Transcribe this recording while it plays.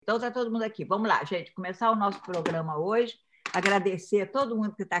Então, está todo mundo aqui. Vamos lá, gente, começar o nosso programa hoje. Agradecer a todo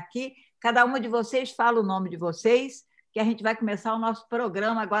mundo que está aqui. Cada uma de vocês fala o nome de vocês, que a gente vai começar o nosso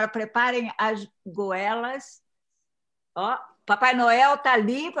programa. Agora, preparem as goelas. Ó, Papai Noel está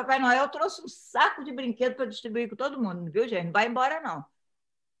ali. Papai Noel trouxe um saco de brinquedo para distribuir com todo mundo, viu, gente? Não vai embora, não.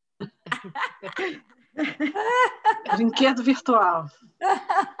 Brinquedo virtual.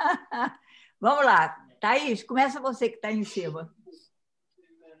 Vamos lá. Thaís, começa você que está aí em cima.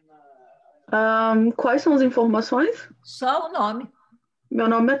 Quais são as informações? Só o nome. Meu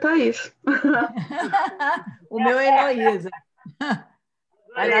nome é Thaís. O meu é Heloísa.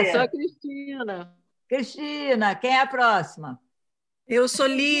 Olha só, Cristina. Cristina, quem é a próxima? Eu sou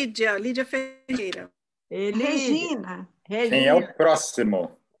Lídia Ferreira. Regina. Quem é o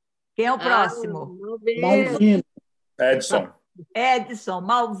próximo? Quem é o próximo? Malvino. Edson,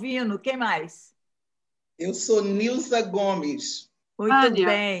 Malvino, quem mais? Eu sou Nilza Gomes. Muito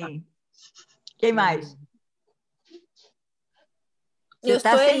bem. Quem mais? Eu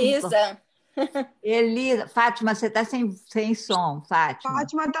sou Elisa. Elisa. Fátima, você está sem som, Fátima.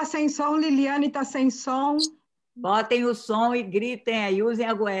 Fátima está sem som, Liliane está sem som. Botem o som e gritem aí, usem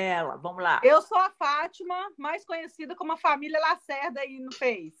a goela. Vamos lá. Eu sou a Fátima, mais conhecida como a família Lacerda aí no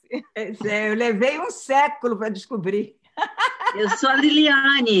Face. Eu levei um século para descobrir. Eu sou a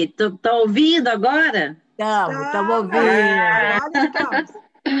Liliane. Tá ouvindo agora? Estamos ouvindo.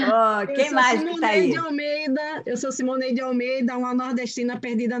 Quem mais que está aí? Eu sou Simoneide de Almeida, uma nordestina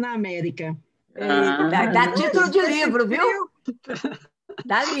perdida na América. Dá título de livro, viu?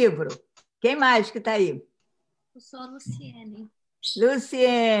 Dá livro. Quem mais que está aí? Eu sou a Luciene.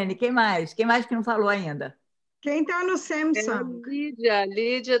 Luciene, quem mais? Quem mais que não falou ainda? Quem está no Samsung?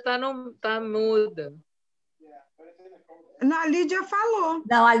 Lídia tá muda. Não, a Lídia falou.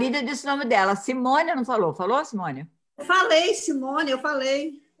 Não, a Lídia disse o nome dela. Simone não falou. Falou, Simone? Eu falei, Simone, eu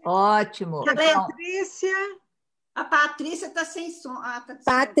falei. Ótimo. A Patrícia. A Patrícia está sem som.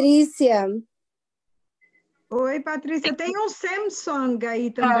 Patrícia. Oi, Patrícia. Tem um Samsung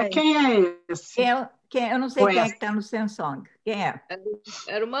aí também. Quem é esse? Eu não sei quem é que está no Samsung. Quem é?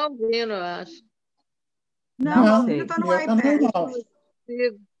 Era o Malvino, eu acho. Não sei. Está no iPad.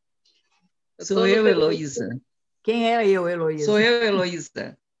 Sou eu, Heloísa. Quem é eu, Heloísa? Sou eu,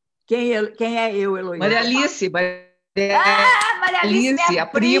 Heloísa. Quem é eu, Heloísa? Maria Alice. Maria Alice, minha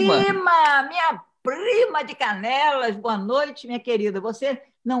prima. Minha prima de Canelas. Boa noite, minha querida. Você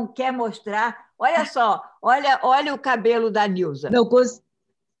não quer mostrar? Olha só, olha o cabelo da Nilza.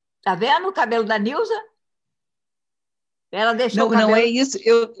 Tá vendo o cabelo da Nilza? Ela deixou o cabelo... Não é isso.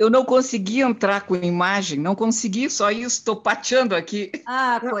 Eu não consegui entrar com imagem, não consegui, só isso, estou pateando aqui.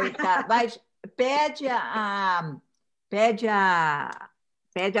 Coitada. Mas pede a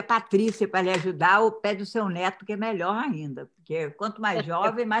Patrícia para lhe ajudar ou pede o seu neto, que é melhor ainda, porque quanto mais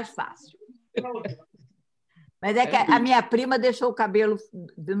jovem, mais fácil. Mas é que a minha prima deixou o cabelo,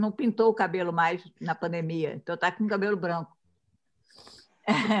 não pintou o cabelo mais na pandemia, então está com o cabelo branco.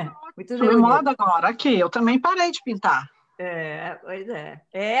 Muito Foi moda agora. Aqui, eu também parei de pintar. Pois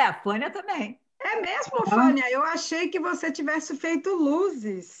é. A Fânia também. É mesmo, Fânia? Eu achei que você tivesse feito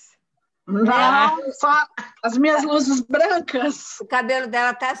luzes. Não, só as minhas luzes brancas. O cabelo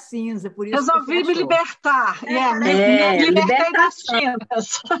dela tá cinza, por isso. Resolvi me libertar. Libertei das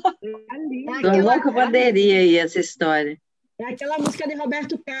tintas. Eu nunca poderia aí essa história. É aquela música de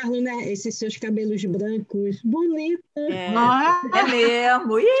Roberto Carlos, né? Esses seus cabelos brancos, bonito. É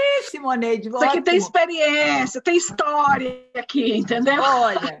mesmo. Ih, Simoneide, isso aqui tem experiência, tem história aqui, entendeu?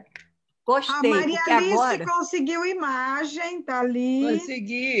 Olha, gostei. A Maria Alice conseguiu imagem, tá ali.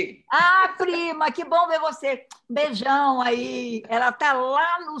 Consegui. Prima, que bom ver você. Beijão aí. Ela tá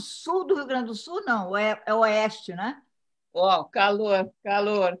lá no sul do Rio Grande do Sul, não? É oeste, né? Calor.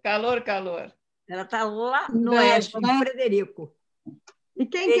 Ela está lá no oeste, no Frederico. E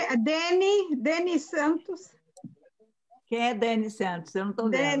quem que é? Deni Santos. Quem é Deni Santos? Eu não estou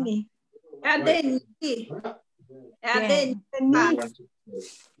vendo. É a Deni. É a Deni. Não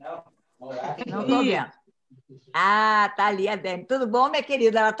estou vendo. Tá ali a Deni. Tudo bom, minha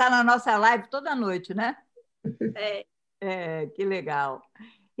querida? Ela está na nossa live toda noite, né? Que legal.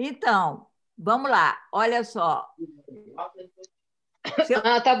 Então, vamos lá. Olha só.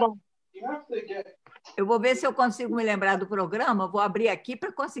 Tá bom. Eu vou ver se eu consigo me lembrar do programa. Vou abrir aqui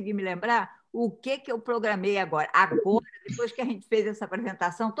para conseguir me lembrar o que eu programei agora. Agora, depois que a gente fez essa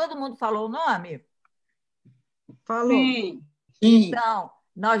apresentação, todo mundo falou o nome? Falou. Sim. Então,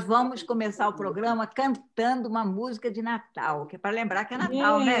 nós vamos começar o programa cantando uma música de Natal, que é para lembrar que é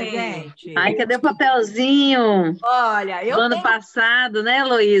Natal, né, gente? Ai, cadê o papelzinho? Olha, ano passado, né,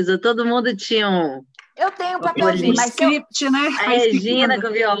 Heloísa? Todo mundo tinha Eu tenho um papelzinho, mas se eu, script, né? A Regina com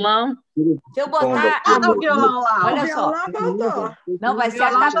o violão. se eu botar a o violão lá. olha O só, violão voltou. não vai O ser a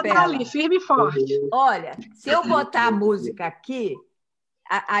violão já tá capela. ali, firme e forte. Olha, se eu botar a música aqui,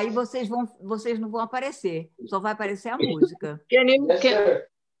 aí vocês não vão aparecer, só vai aparecer a música.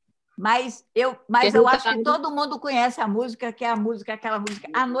 Mas eu acho que todo mundo conhece a música, que é aquela música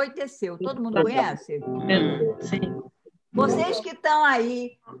Anoiteceu. Todo mundo conhece? Sim. Vocês que estão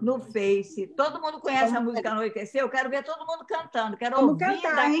aí no Face, todo mundo conhece a música Anoiteceu? Eu quero ver todo mundo cantando, quero Vamos ouvir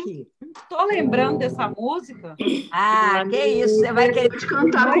cantar, hein? daqui. Estou lembrando dessa música. Ah, que isso, você vai querer Pode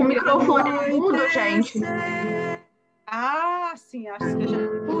cantar com o microfone mudo, gente. Ah, sim, acho que eu já.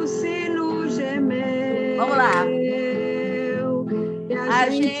 O sino gemeu. Vamos lá. E A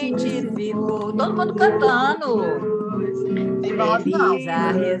gente ficou, todo mundo cantando. Feliz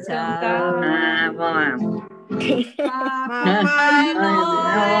a rezar. Ah, vamos lá. Papai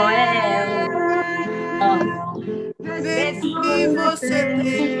Noel, Vê se você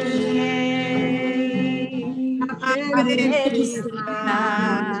tem a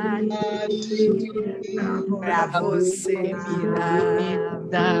felicidade pra você me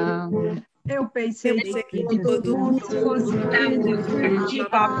dar. Eu pensei que todo mundo fosse filho de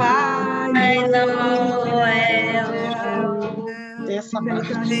Papai Noel. Essa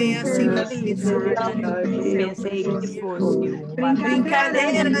tem assim felicidade. Pensei que fosse uma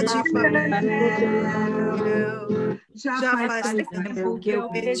Brincadeira de família. Já Já faz faz tempo que eu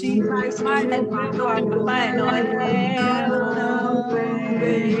pedi, mas Papai Noel não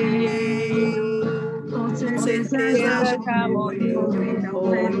veio. Com certeza certeza já morreu.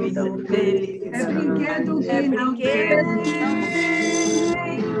 Tão feliz. É brinquedo que É não brinquedo tem.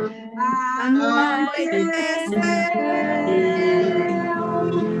 A noite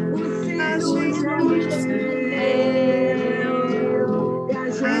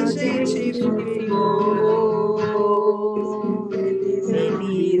A gente ficou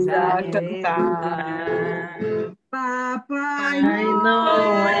feliz a cantar. Papai Noel.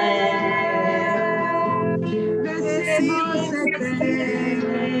 Vê se você tem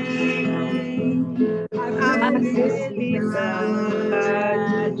a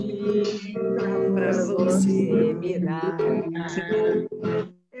felicidade pra você me dar.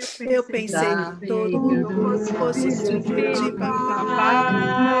 Eu pensei que todo mundo fosse filho de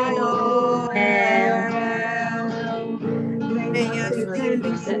Papai Noel. Venha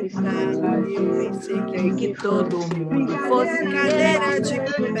felicidade. Eu pensei Que todo mundo fosse cadeira de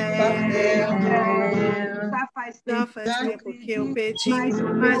papel. Já faz Já tempo faz tempo que eu pedi, mas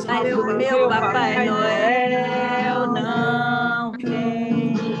o mas o meu Papai Noel não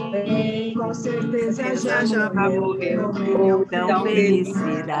vem. Com certeza já morreu. Então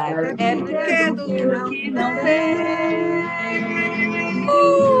felicidade é brinquedo que não tem.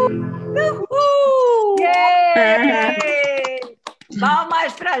 Yeah!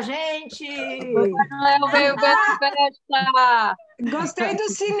 Palmas pra gente! Noel veio ver a festa. Gostei do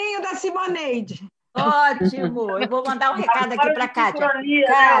sininho da Simoneide. Ótimo! Eu vou mandar um recado aqui para a Kátia.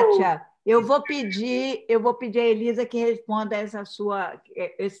 Kátia, eu vou pedir a Elisa que responda esse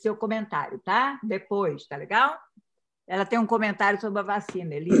seu comentário, tá? Depois, tá legal? Ela tem um comentário sobre a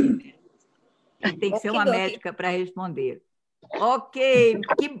vacina, Elisa. Tem que ser uma médica para responder. Ok,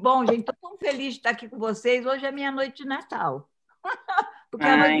 que bom, gente. Estou tão feliz de estar aqui com vocês. Hoje é minha noite de Natal. Porque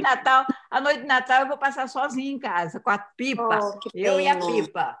a noite de Natal eu vou passar sozinha em casa, com a pipa. Eu e a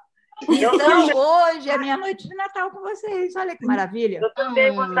pipa. Então, hoje é minha noite de Natal com vocês. Olha que maravilha. Eu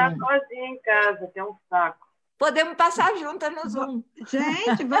também vou estar sozinha em casa, que é um saco. Podemos passar juntas no Zoom.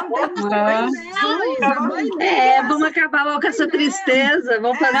 Gente, vamos vamos acabar logo com essa tristeza.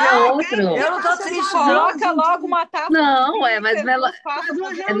 Vamos fazer outro. Eu não estou triste, não. Coloca logo uma taça. Não, mas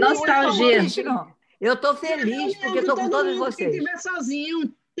é nostalgia. Eu estou feliz porque estou com todos vocês. Quem estiver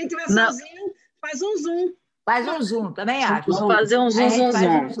sozinho, faz um Zoom. Faz um Zoom, também acho. Vamos fazer um Zoom.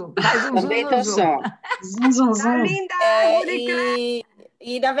 Faz um também Zoom. Tá só. Tá linda a árvore,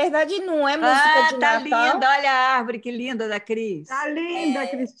 e, na verdade, não é música de tá Natal. Linda, olha a árvore, que linda da Cris. Tá linda,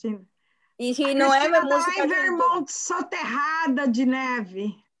 Cristina. E não é uma música de Vermont soterrada de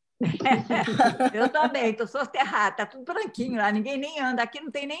neve. Eu também, estou soterrada, tá tudo branquinho lá, ninguém nem anda, aqui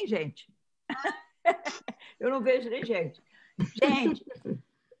não tem nem gente. Eu não vejo nem gente. Gente,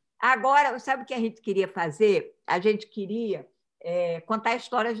 agora, sabe o que a gente queria fazer? A gente queria contar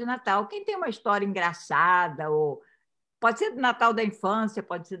histórias de Natal. Quem tem uma história engraçada, ou pode ser do Natal da infância,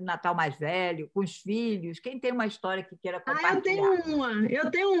 pode ser do Natal mais velho, com os filhos. Quem tem uma história que queira compartilhar? Eu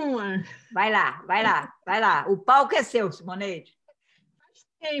tenho uma. Vai lá. O palco é seu, Simoneide.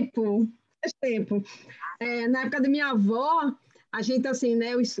 Faz tempo. Na época da minha avó, a gente, assim,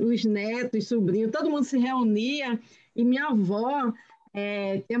 né, os netos, sobrinhos, todo mundo se reunia, e minha avó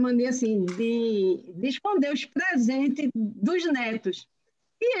tem a mania, assim, de esconder os presentes dos netos.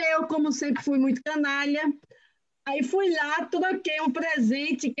 E eu, como sempre fui muito canalha, aí fui lá, troquei um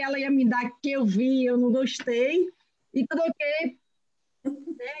presente que ela ia me dar, que eu vi, eu não gostei, e troquei,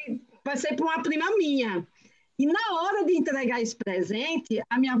 né, passei para uma prima minha. E na hora de entregar esse presente,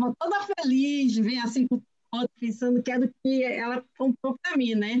 a minha avó toda feliz, vem assim com foto, pensando que era o que ela comprou para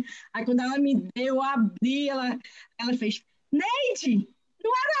mim, né? Aí quando ela me deu, eu abri, ela fez, Neide,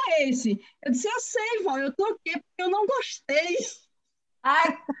 não era esse. Eu disse, eu sei, vó, eu troquei porque eu não gostei.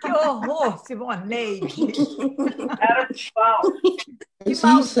 Ai, que horror, Simoneide! Era de pau. Que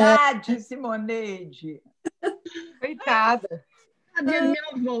maldade, Simoneide! Coitada.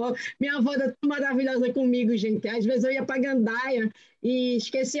 Minha avó era tão maravilhosa comigo, gente. Às vezes eu ia para Gandaia e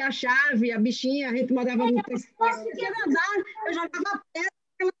esquecia a chave, a bichinha, a gente morava no conseguia andar, eu jogava pedra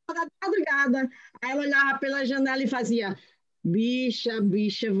de madrugada. Aí ela olhava pela janela e fazia, bicha,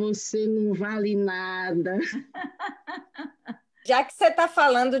 você não vale nada. Já que você está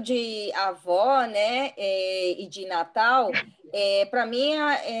falando de avó, né, e de Natal, para mim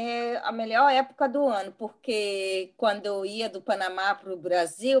é a melhor época do ano, porque quando eu ia do Panamá para o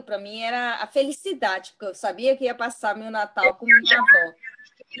Brasil, para mim era a felicidade, porque eu sabia que ia passar meu Natal com minha avó.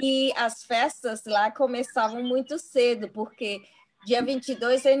 E as festas lá começavam muito cedo, porque dia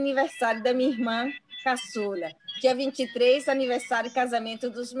 22 é aniversário da minha irmã caçula, dia 23 aniversário e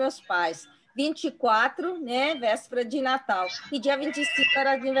casamento dos meus pais, 24, né, véspera de Natal, e dia 25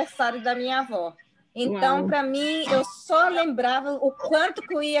 era aniversário da minha avó. Então, para mim, eu só lembrava o quanto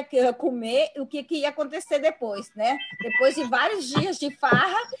que eu ia comer e o que ia acontecer depois, né? Depois de vários dias de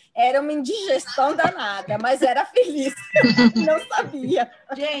farra, era uma indigestão danada, mas era feliz. Não sabia.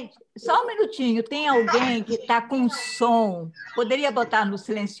 Gente, só um minutinho. Tem alguém que está com som? Poderia botar no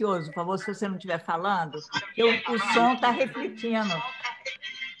silencioso, por favor, se você não estiver falando? O som está refletindo.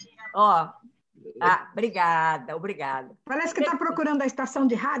 Ó, obrigada. Parece que está procurando a estação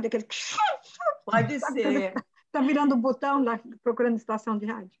de rádio, aquele... Pode ser. Está virando o botão lá, procurando estação de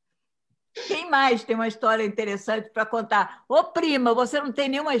rádio. Quem mais tem uma história interessante para contar? Ô, prima, você não tem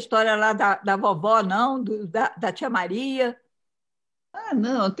nenhuma história lá da vovó, não? Da tia Maria? Ah,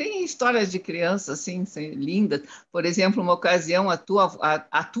 não, tem histórias de criança, assim, lindas. Por exemplo, uma ocasião, a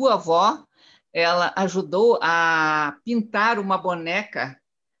tua avó, ela ajudou a pintar uma boneca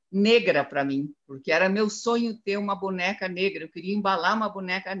negra para mim, porque era meu sonho ter uma boneca negra, eu queria embalar uma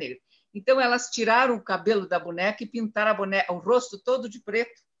boneca negra. Então, elas tiraram o cabelo da boneca e pintaram a boneca, o rosto todo de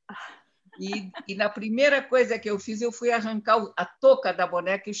preto. E na primeira coisa que eu fiz, eu fui arrancar a touca da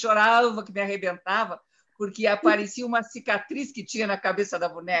boneca e chorava que me arrebentava, porque aparecia uma cicatriz que tinha na cabeça da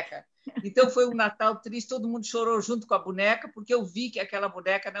boneca. Então, foi um Natal triste, todo mundo chorou junto com a boneca, porque eu vi que aquela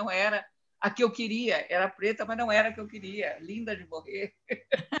boneca não era a que eu queria. Era preta, mas não era a que eu queria. Linda de morrer.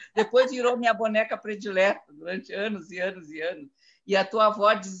 Depois virou minha boneca predileta durante anos e anos e anos. E a tua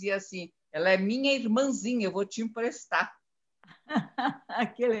avó dizia assim, ela é minha irmãzinha, eu vou te emprestar.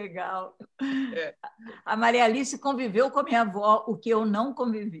 Que legal. É. A Maria Alice conviveu com a minha avó, o que eu não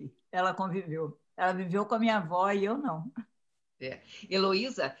convivi. Ela conviveu. Ela viveu com a minha avó e eu não.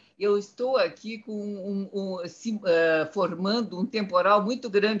 Heloísa, eu estou aqui formando um temporal muito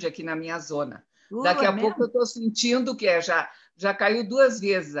grande aqui na minha zona. Daqui a pouco eu estou sentindo que já caiu 2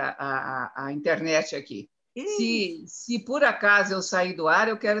 vezes a internet aqui. Se por acaso eu sair do ar,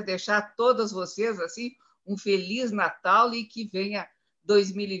 eu quero deixar a todas vocês assim, um Feliz Natal e que venha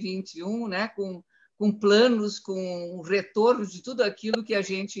 2021, né, com planos, com retorno de tudo aquilo que a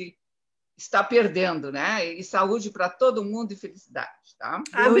gente está perdendo, né? E saúde para todo mundo e felicidade, tá?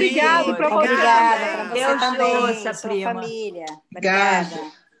 Obrigada para você. Obrigada. Deus também, sua prima. Família.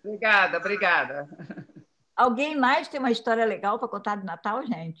 Obrigada. Alguém mais tem uma história legal para contar do Natal,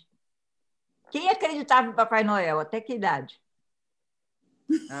 gente? Quem acreditava em Papai Noel? Até que idade?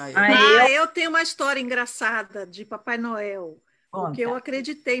 Eu tenho uma história engraçada de Papai Noel. Conta. Porque eu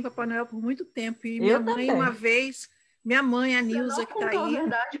acreditei em Papai Noel por muito tempo. E minha mãe, também. uma vez, minha mãe, a Nilza, que está aí. Você não contou a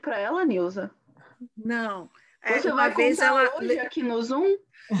verdade para ela, Nilza? Não. Você uma vai vez contar ela hoje aqui no Zoom?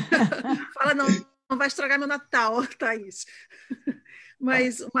 Fala, não vai estragar meu Natal, Thaís.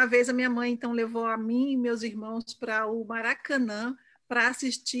 Mas uma vez a minha mãe, então, levou a mim e meus irmãos para o Maracanã para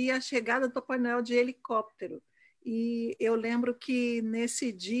assistir a chegada do Papai Noel de helicóptero. E eu lembro que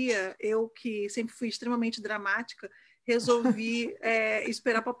nesse dia, eu que sempre fui extremamente dramática, resolvi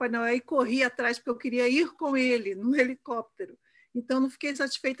esperar Papai Noel e corri atrás porque eu queria ir com ele no helicóptero. Então, não fiquei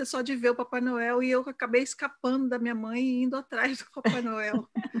satisfeita só de ver o Papai Noel e eu acabei escapando da minha mãe e indo atrás do Papai Noel.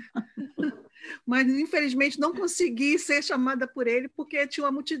 Mas, infelizmente, não consegui ser chamada por ele, porque tinha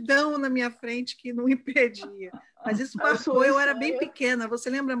uma multidão na minha frente que não impedia. Mas isso passou, eu era bem pequena. Você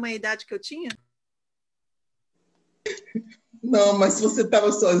lembra a idade que eu tinha? Não, mas se você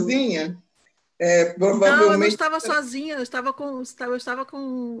estava sozinha, provavelmente... Não, eu não estava sozinha, eu estava com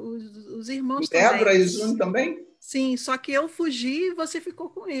os irmãos Débora também. e Júnior também? Sim, só que eu fugi e você ficou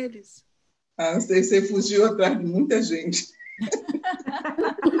com eles. Ah, você fugiu atrás de muita gente.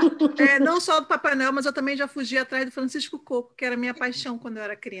 Não só do Papai Noel, mas eu também já fugi atrás do Francisco Coco, que era minha paixão quando eu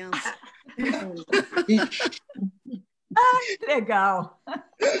era criança. Que legal!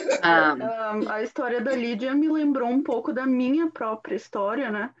 A história da Lídia me lembrou um pouco da minha própria história,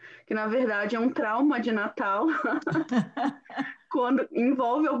 né? Que, na verdade, é um trauma de Natal, quando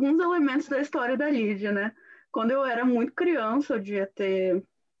envolve alguns elementos da história da Lídia, né? Quando eu era muito criança, eu devia ter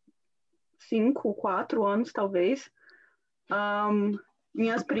 5, 4 anos, talvez,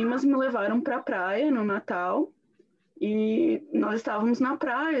 minhas primas me levaram para a praia no Natal, e nós estávamos na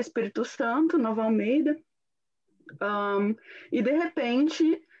praia, Espírito Santo, Nova Almeida, e de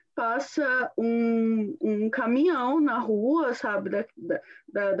repente passa um caminhão na rua, sabe,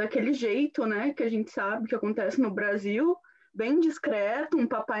 daquele jeito, né, que a gente sabe que acontece no Brasil, bem discreto, um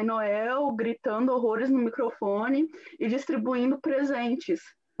Papai Noel gritando horrores no microfone e distribuindo presentes.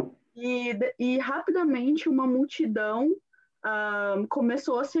 E rapidamente uma multidão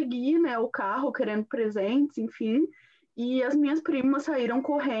começou a seguir, né, o carro querendo presentes, enfim, e as minhas primas saíram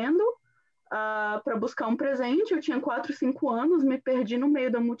correndo para buscar um presente. Eu tinha 4, 5 anos, me perdi no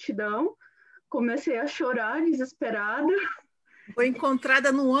meio da multidão, comecei a chorar desesperada. Foi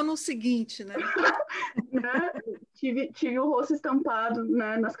encontrada no ano seguinte, né? Né? Tive o rosto estampado,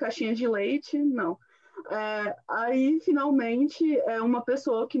 né, nas caixinhas de leite, não. Aí, finalmente, uma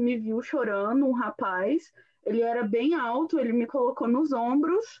pessoa que me viu chorando, um rapaz, ele era bem alto, ele me colocou nos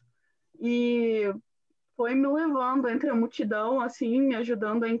ombros e foi me levando entre a multidão, assim, me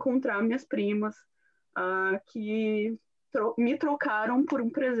ajudando a encontrar minhas primas, que me trocaram por um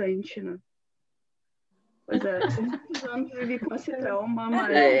presente, né? Pois é, por muitos anos eu vivi com esse trauma,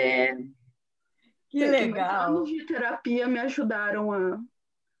 mas... Que legal! Anos de terapia me ajudaram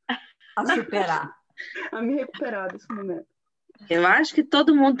a superar. A me recuperar desse momento. Eu acho que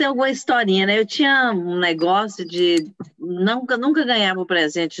todo mundo tem alguma historinha, né? Eu tinha um negócio de... Nunca ganhava o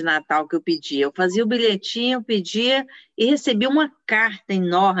presente de Natal que eu pedia. Eu fazia o bilhetinho, pedia e recebia uma carta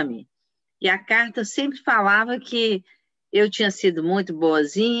enorme. E a carta sempre falava que eu tinha sido muito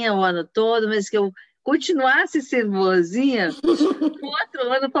boazinha o ano todo, mas que eu continuasse sendo boazinha, no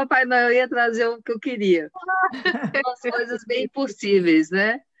outro ano o Papai Noel ia trazer o que eu queria. Umas coisas bem impossíveis,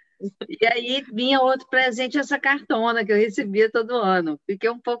 né? E aí vinha outro presente, essa cartona que eu recebia todo ano. Fiquei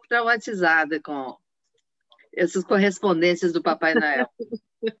um pouco traumatizada com essas correspondências do Papai Noel.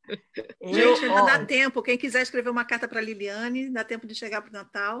 Gente, ainda dá tempo. Quem quiser escrever uma carta para a Liliane, dá tempo de chegar para o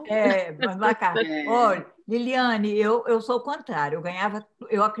Natal. Manda uma carta. Olha, Liliane, eu sou o contrário.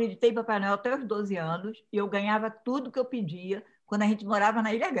 Eu acreditei em Papai Noel até os 12 anos e eu ganhava tudo que eu pedia quando a gente morava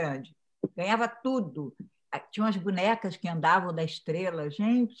na Ilha Grande. Ganhava tudo. Tinha umas bonecas que andavam da estrela,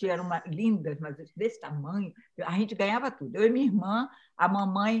 gente, eram lindas, mas desse tamanho. A gente ganhava tudo. Eu e minha irmã, a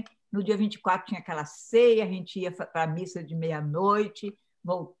mamãe, no dia 24 tinha aquela ceia, a gente ia para a missa de meia-noite,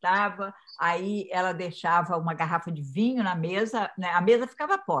 voltava, aí ela deixava uma garrafa de vinho na mesa, né? A mesa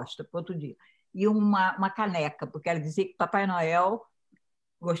ficava posta para outro dia, e uma caneca, porque ela dizia que Papai Noel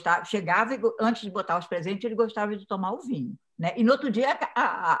chegava e, antes de botar os presentes, ele gostava de tomar o vinho, né? E no outro dia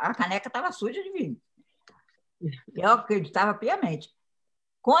a caneca estava suja de vinho. Eu acreditava piamente.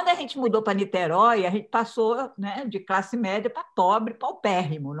 Quando a gente mudou para Niterói, a gente passou, né, de classe média para pobre,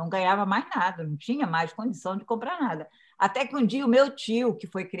 paupérrimo, não ganhava mais nada, não tinha mais condição de comprar nada. Até que um dia o meu tio, que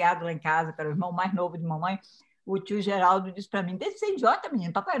foi criado lá em casa, que era o irmão mais novo de mamãe, o tio Geraldo disse para mim: "Deve ser idiota,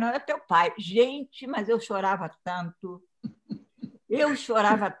 menino, Papai Noel é teu pai". Gente, mas eu chorava tanto. Eu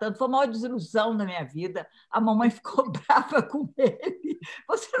chorava tanto, foi a maior desilusão da minha vida. A mamãe ficou brava com ele.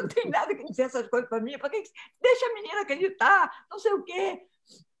 Você não tem nada que dizer essas coisas para mim? Por que deixa a menina acreditar? Não sei o quê.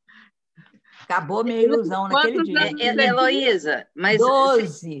 Acabou minha ilusão naquele dia. Heloísa, mas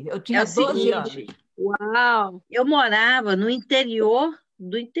 12. Eu tinha 12 anos. Uau! Eu morava no interior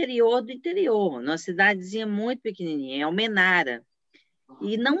do interior, numa cidadezinha muito pequenininha, em Almenara.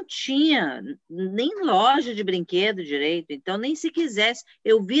 E não tinha nem loja de brinquedo direito, então nem se quisesse.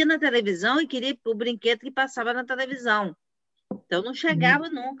 Eu via na televisão e queria o brinquedo que passava na televisão. Então não chegava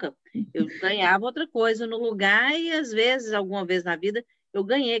nunca. Eu ganhava outra coisa no lugar e às vezes, alguma vez na vida, eu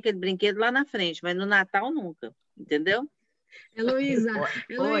ganhei aquele brinquedo lá na frente, mas no Natal nunca, entendeu? Heloísa,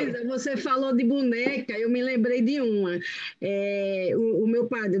 Oi. você falou de boneca, eu me lembrei de uma. O meu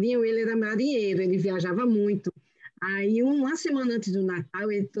padrinho, ele era marinheiro, ele viajava muito. Aí, uma semana antes do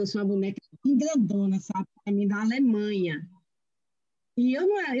Natal, ele trouxe uma boneca bem grandona, sabe, para mim, da Alemanha. E eu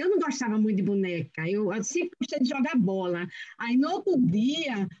não gostava muito de boneca, eu sempre gostei de jogar bola. Aí, no outro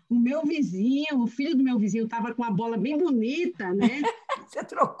dia, o filho do meu vizinho, estava com uma bola bem bonita, né? Você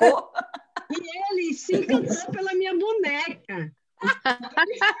trocou? E ele se encantou pela minha boneca.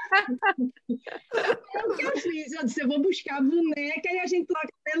 É o que eu fiz. Eu disse, eu vou buscar a boneca e a gente troca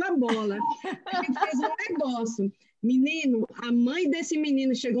pela bola. A gente fez um negócio. Menino, a mãe desse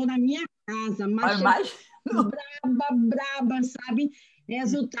menino chegou na minha casa, mas braba, sabe?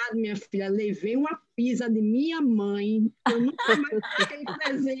 Resultado, minha filha, levei uma pizza de minha mãe. Eu nunca mais fiquei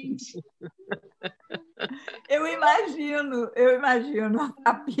presente. Eu imagino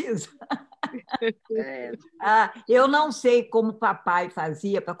a pizza. Eu não sei como o papai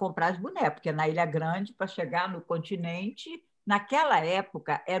fazia para comprar as bonecas, porque na Ilha Grande, para chegar no continente, naquela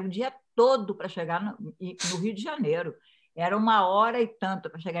época, era o dia todo para chegar no Rio de Janeiro. Era 1 hora e tanto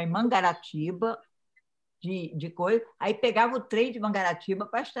para chegar em Mangaratiba, de coisa. Aí pegava o trem de Mangaratiba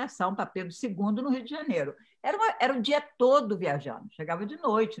para a estação, para Pedro II, no Rio de Janeiro. Era o dia todo viajando, chegava de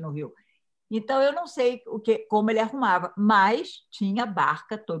noite no Rio. Então, eu não sei como ele arrumava, mas tinha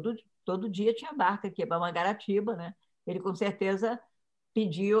barca todo dia tinha barca aqui para Mangaratiba, né? Ele com certeza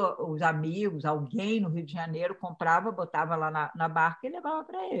pedia os amigos, alguém no Rio de Janeiro, comprava, botava lá na barca e levava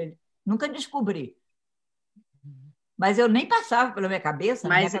para ele. Nunca descobri. Mas eu nem passava pela minha cabeça,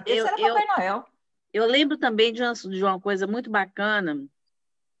 na minha cabeça era Papai Noel. Eu lembro também de uma coisa muito bacana,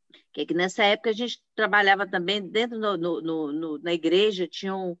 que é que nessa época a gente trabalhava também dentro na igreja,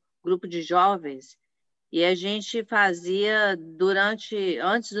 tinha um grupo de jovens, e a gente fazia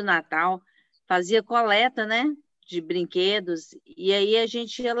antes do Natal, fazia coleta, né, de brinquedos, e aí a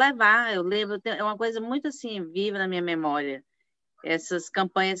gente ia levar. Eu lembro, é uma coisa muito assim, viva na minha memória, essas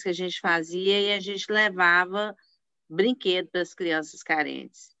campanhas que a gente fazia e a gente levava brinquedo para as crianças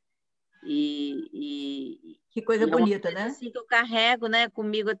carentes. Que coisa bonita, coisa, né? Assim que eu carrego, né,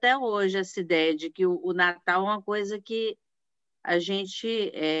 comigo até hoje, essa ideia de que o Natal é uma coisa que a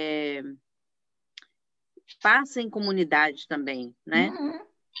gente passa em comunidade também, né?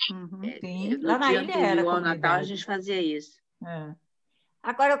 Sim, lá na ilha era no comunidade. Natal a gente fazia isso.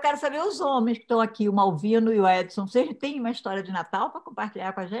 Agora eu quero saber os homens que estão aqui, o Malvino e o Edson. Vocês têm uma história de Natal para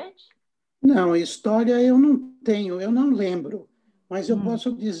compartilhar com a gente? Não, história eu não tenho, eu não lembro. Mas eu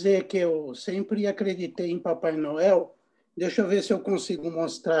posso dizer que eu sempre acreditei em Papai Noel. Deixa eu ver se eu consigo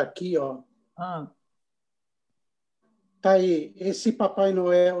mostrar aqui, ó. Tá aí, esse Papai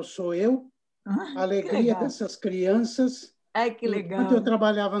Noel sou eu. A alegria dessas crianças. Ai, que legal. Enquanto eu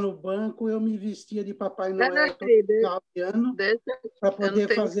trabalhava no banco, eu me vestia de Papai Noel todo final de ano para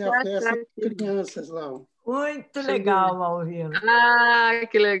poder fazer a festa com crianças lá. Ó. Muito legal, Malvino. Ah,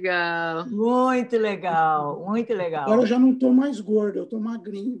 que legal. Muito legal, muito legal. Agora eu já não estou mais gordo, eu estou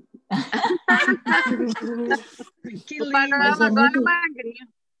magrinho. Que lindo. Agora é magrinho.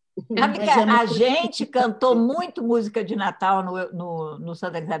 Sabe que a gente cantou muito música de Natal no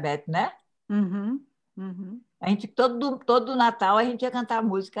Santa Elizabeth, né? A gente, todo Natal, a gente ia cantar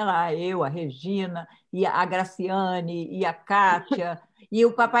música lá. Eu, a Regina, e a Graciane, e a Kátia. E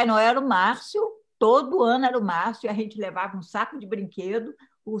o Papai Noel era o Márcio. Todo ano era o Márcio, e a gente levava um saco de brinquedo.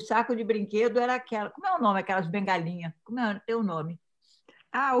 O saco de brinquedo era aquela... Como é o nome? Aquelas bengalinhas. Como é o nome?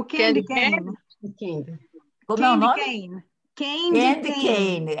 O Candy Cane. Como é o nome? Candy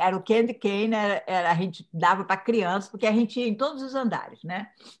Cane. Era o Candy Cane, a gente dava para crianças, porque a gente ia em todos os andares,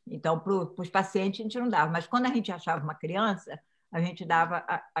 né? Então, para os pacientes, a gente não dava. Mas quando a gente achava uma criança, a gente dava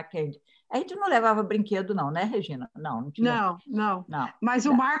a Candy. A gente não levava brinquedo, não, né, Regina? Não tinha. Não. Mas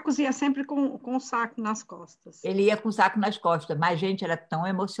o Marcos ia sempre com o saco nas costas. Ele ia com o saco nas costas, mas, gente, era tão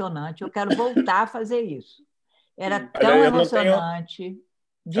emocionante. Eu quero voltar a fazer isso. Era tão emocionante.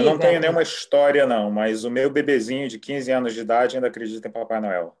 Eu não tenho nenhuma história, não, mas o meu bebezinho de 15 anos de idade ainda acredita em Papai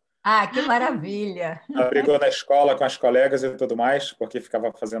Noel. Ah, que maravilha! Ela brigou na escola com as colegas e tudo mais, porque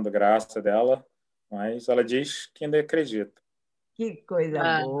ficava fazendo graça dela, mas ela diz que ainda acredita. Que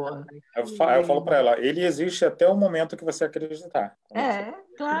coisa boa. Eu falo para ela, ele existe até o momento que você acreditar.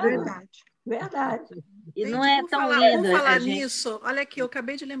 Claro. Verdade. E não é tão lindo. Por falar nisso, olha aqui, eu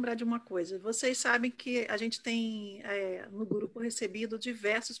acabei de lembrar de uma coisa. Vocês sabem que a gente tem no grupo recebido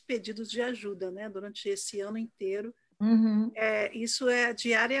diversos pedidos de ajuda, né? Durante esse ano inteiro. Isso é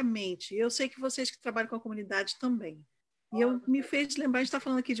diariamente. Eu sei que vocês que trabalham com a comunidade também. E me fez lembrar, a gente está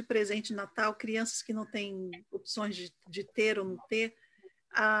falando aqui de presente de Natal, crianças que não têm opções de ter ou não ter.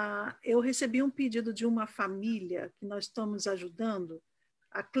 eu recebi um pedido de uma família que nós estamos ajudando,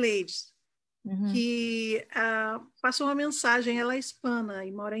 a Cleides, que passou uma mensagem. Ela é hispana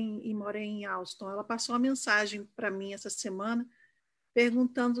e mora em Austin. Ela passou uma mensagem para mim essa semana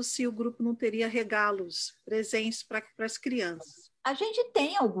perguntando se o grupo não teria regalos, presentes para as crianças. A gente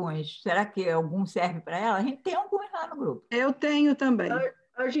tem alguns. Será que algum serve para ela? A gente tem alguns lá no grupo. Eu tenho também.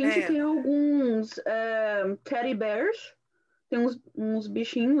 A gente tem alguns teddy bears. Tem uns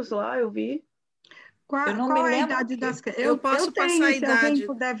bichinhos lá, eu vi. Qual é a idade das crianças? Eu posso passar a idade. Se alguém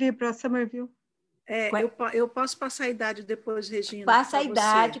puder vir para Somerville. Eu posso passar a idade depois, Regina. Passa a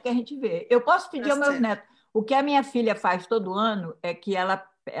idade que a gente vê. Eu posso pedir aos meus netos. O que a minha filha faz todo ano é que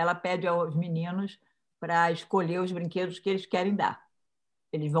ela pede aos meninos para escolher os brinquedos que eles querem dar.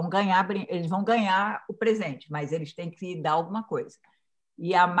 Eles vão ganhar o presente, mas eles têm que dar alguma coisa.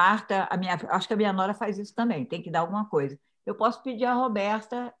 E a Marta, acho que a minha nora faz isso também, tem que dar alguma coisa. Eu posso pedir à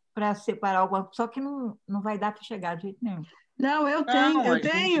Roberta para separar alguma coisa, só que não vai dar para chegar de jeito nenhum. Não, eu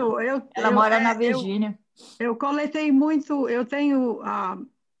tenho. Ela mora na Virgínia. Eu coletei muito, eu tenho...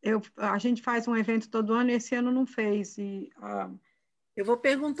 a gente faz um evento todo ano, esse ano não fez. Eu vou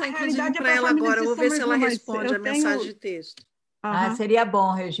perguntar, inclusive, para ela agora. Eu vou ver se ela responde a mensagem de texto. Seria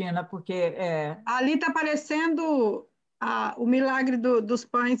bom, Regina, porque... Ali está aparecendo o milagre dos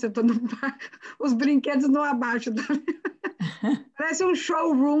pães. Os brinquedos não abaixo. Parece um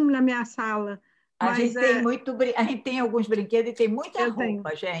showroom na minha sala. A gente tem alguns brinquedos e tem muita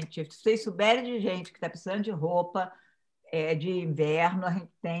roupa, gente. Se vocês souberem de gente que está precisando de roupa de inverno, a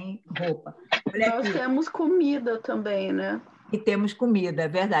gente tem roupa. Nós temos comida também, né? E temos comida, é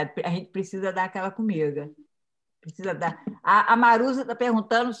verdade. A gente precisa dar aquela comida. Precisa dar. A Marusa está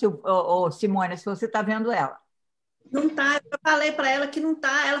perguntando, Simone, se você está vendo ela. Não está. Eu falei para ela que não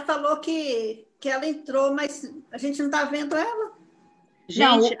está. Ela falou que ela entrou, mas a gente não está vendo ela.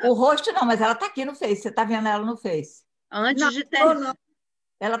 Gente, não, o rosto não, mas ela está aqui no Face. Você está vendo ela no Face? Não.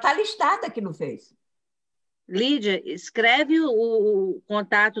 Ela está listada aqui no Face. Lídia, escreve o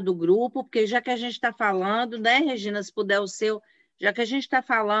contato do grupo, porque já que a gente está falando, né, Regina, se puder o seu, já que a gente está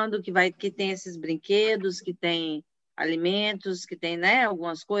falando que tem esses brinquedos, que tem alimentos, que tem, né,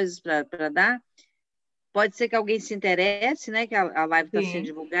 algumas coisas para dar, pode ser que alguém se interesse, né, que a live está sendo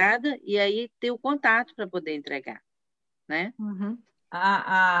divulgada, e aí ter o contato para poder entregar, né?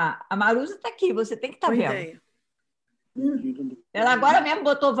 A Marusa está aqui, você tem que estar vendo. Ela agora mesmo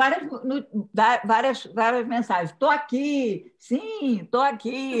botou várias mensagens. Estou aqui, sim, estou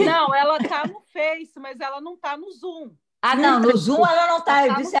aqui. Não, ela está no Face, mas ela não está no Zoom. Não, no Zoom ela não está.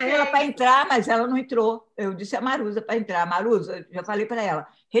 Eu disse a ela para entrar, mas ela não entrou. Eu disse a Marusa para entrar. Marusa, já falei para ela.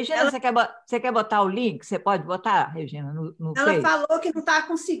 Regina, você quer botar o link? Você pode botar, Regina, no Ela Face? falou que não está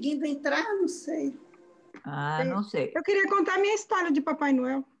conseguindo entrar, não sei. Não sei. Eu queria contar a minha história de Papai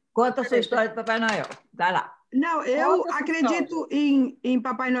Noel. Conta a sua história de Papai Noel. Vai lá. Não, eu acredito em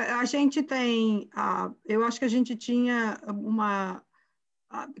Papai Noel. A gente tem... eu acho que a gente tinha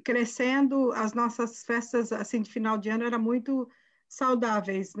crescendo, as nossas festas assim, de final de ano eram muito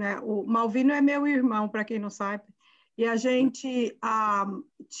saudáveis, né? O Malvino é meu irmão, para quem não sabe. E a gente... a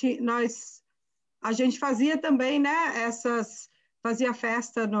gente fazia também, né? Fazia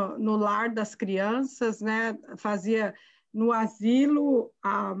festa no lar das crianças, né? Fazia no asilo...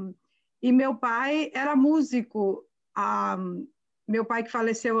 E meu pai era músico. Meu pai que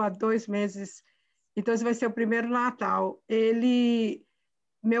faleceu há 2 meses, então esse vai ser o primeiro Natal.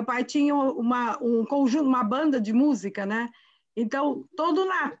 Meu pai tinha um conjunto, uma banda de música, né? Então, todo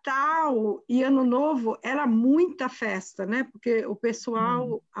Natal e Ano Novo era muita festa, né? Porque o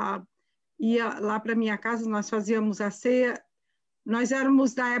pessoal ia lá para minha casa, nós fazíamos a ceia. Nós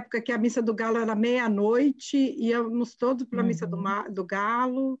éramos da época que a missa do Galo era meia-noite, íamos todos para a missa do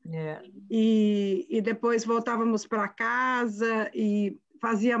Galo, e depois voltávamos para casa e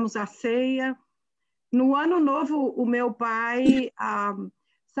fazíamos a ceia. No Ano Novo, o meu pai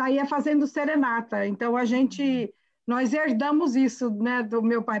saía fazendo serenata, então nós herdamos isso, né, do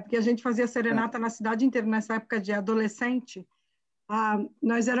meu pai, porque a gente fazia serenata na cidade inteira, nessa época de adolescente.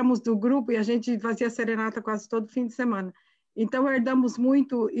 Nós éramos do grupo e a gente fazia serenata quase todo fim de semana. Então, herdamos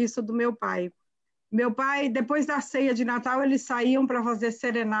muito isso do meu pai. Meu pai, depois da ceia de Natal, eles saíam para fazer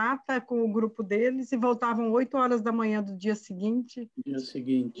serenata com o grupo deles e voltavam 8 horas da manhã do dia seguinte.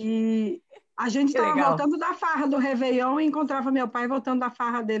 E a gente estava voltando da farra do Réveillon e encontrava meu pai voltando da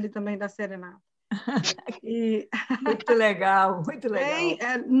farra dele também, da serenata. Muito legal, muito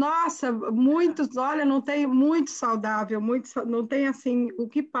legal. Nossa, olha, não tem muito saudável, não tem assim o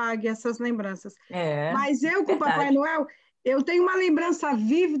que pague essas lembranças. Mas eu com o Papai Noel... Eu tenho uma lembrança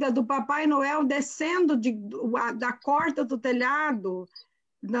vívida do Papai Noel descendo da corda do telhado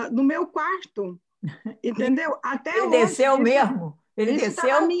no meu quarto, entendeu? Até Ele hoje, desceu mesmo? Ele isso desceu?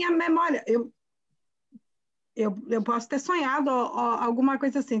 está na minha memória. Eu posso ter sonhado alguma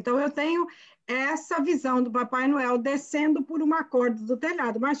coisa assim. Então, eu tenho essa visão do Papai Noel descendo por uma corda do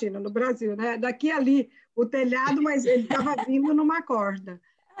telhado. Imagina, no Brasil, né? Daqui ali, o telhado, mas ele estava vindo numa corda.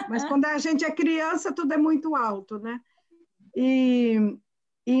 Mas quando a gente é criança, tudo é muito alto, né?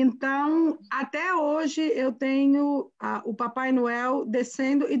 Então, até hoje, eu tenho o Papai Noel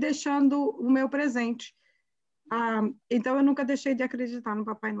descendo e deixando o meu presente. Então, eu nunca deixei de acreditar no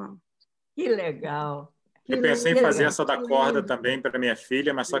Papai Noel. Que legal! Eu pensei em fazer essa da corda também para minha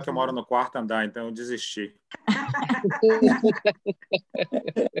filha, mas só que eu moro no quarto andar, então eu desisti.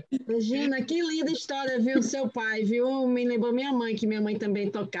 Regina, que linda história, viu, seu pai, viu? Me lembrou minha mãe, que minha mãe também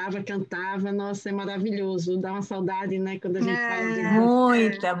tocava, cantava. Nossa, é maravilhoso. Dá uma saudade, né, quando a gente fala de...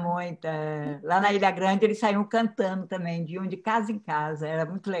 Muita, muita. Lá na Ilha Grande, eles saíam cantando também, iam de casa em casa. Era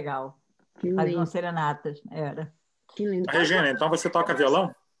muito legal. Faziam serenatas, era. Que lindo. Regina, então você toca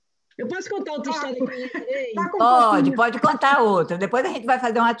violão? Eu posso contar outra história que eu lembrei? Pode contar outra. Depois a gente vai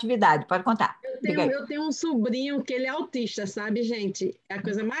fazer uma atividade. Pode contar. Eu tenho um sobrinho que ele é autista, sabe, gente? É a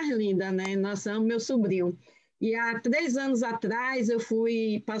coisa mais linda, né? Nossa, amo meu sobrinho. E há 3 anos atrás eu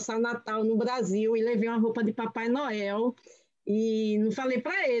fui passar Natal no Brasil e levei uma roupa de Papai Noel e não falei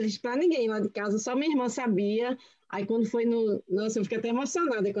para eles, para ninguém lá de casa, só minha irmã sabia. Aí quando foi no... Nossa, eu fiquei até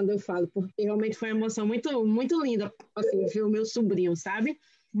emocionada quando eu falo, porque realmente foi uma emoção muito, muito linda, assim, ver o meu sobrinho, sabe?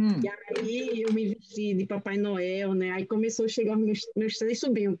 E aí eu me vesti de Papai Noel, né? Aí começou a chegar meus 3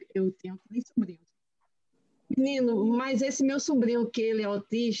 sobrinhos. Eu tenho 3 sobrinhos. Menino, mas esse meu sobrinho, que ele é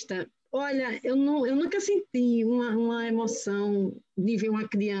autista, olha, eu nunca senti uma emoção de ver uma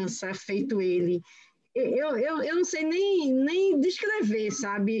criança feito ele. Eu não sei nem descrever,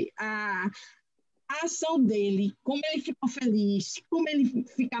 sabe? A ação dele, como ele ficou feliz, como ele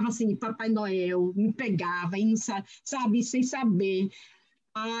ficava assim, Papai Noel, me pegava, e não sabe, sem saber.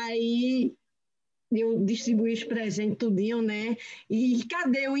 Aí eu distribuí os presentes tudinho, né? E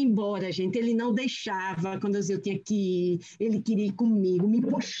cadê eu ir embora, gente? Ele não deixava, quando eu tinha que ir, ele queria ir comigo, me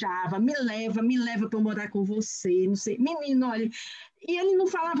puxava, me leva para eu morar com você, não sei. Menino, olha, e ele não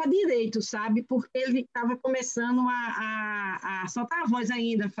falava direito, sabe? Porque ele estava começando a soltar a voz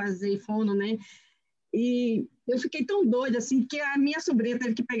ainda, fazer fono, né? E eu fiquei tão doida, assim, que a minha sobrinha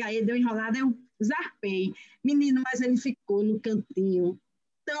teve que pegar ele, deu enrolada, eu zarpei. Menino, mas ele ficou no cantinho,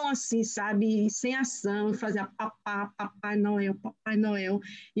 tão assim, sabe, sem ação, fazia Papai Noel, Papai Noel,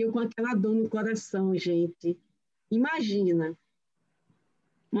 e eu com aquela dor no coração, gente. Imagina.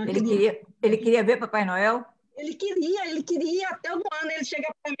 Ele queria ver Papai Noel? Ele queria até o ano, ele chega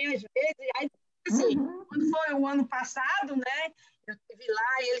para mim às vezes, aí, assim, quando foi o ano passado, né, eu estive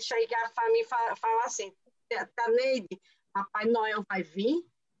lá e ele chegava para mim e falava assim, Taneide, Papai Noel vai vir?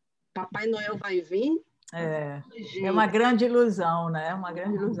 Papai Noel vai vir? É uma grande ilusão, né? É uma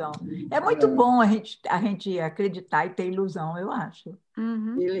grande ilusão. É muito bom a gente acreditar e ter ilusão, eu acho.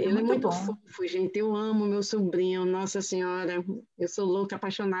 Ele é muito fofo, gente. Eu amo meu sobrinho, Nossa Senhora. Eu sou louca,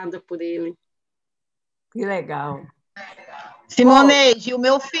 apaixonada por ele. Que legal. Simoneide,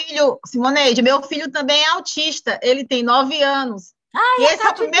 meu filho também é autista. Ele tem 9 anos. E esse é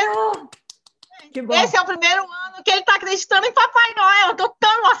o primeiro... Esse é o primeiro ano que ele está acreditando em Papai Noel. Eu estou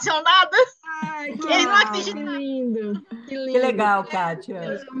tão emocionada. Ele não acredita. Que lindo. Que legal, Kátia.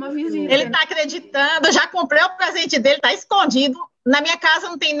 Ele está acreditando. Eu já comprei o presente dele, está escondido. Na minha casa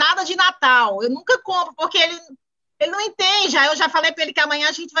não tem nada de Natal. Eu nunca compro, porque ele não entende. Aí eu já falei para ele que amanhã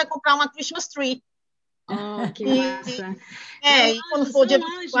a gente vai comprar uma Christmas tree. Que massa. E quando for o dia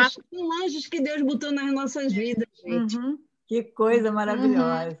 24... São anjos que Deus botou nas nossas vidas, gente. Que coisa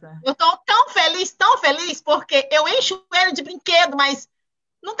maravilhosa. Eu estou tão feliz, porque eu encho ele de brinquedo, mas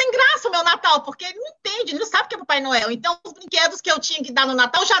não tem graça o meu Natal, porque ele não entende, ele não sabe o que é Papai Noel. Então, os brinquedos que eu tinha que dar no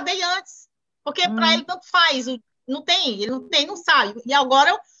Natal, eu já dei antes, porque para ele tanto faz. Ele não sabe. E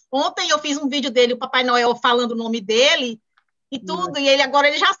agora, ontem eu fiz um vídeo dele, o Papai Noel falando o nome dele e tudo, e agora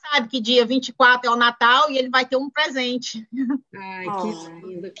ele já sabe que dia 24 é o Natal e ele vai ter um presente. Ai,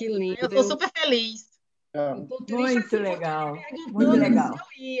 que lindo. Eu estou super feliz. Muito legal, muito legal.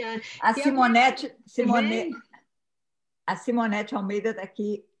 A Simonete Almeida está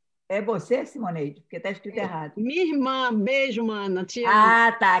aqui. É você, Simoneide? Porque está escrito errado. Minha irmã, beijo, mana. Te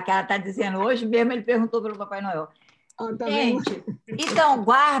amo. Tá. Que ela está dizendo. Hoje mesmo ele perguntou pelo Papai Noel. Tá gente, então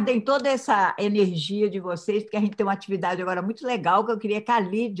guardem toda essa energia de vocês, porque a gente tem uma atividade agora muito legal que eu queria que a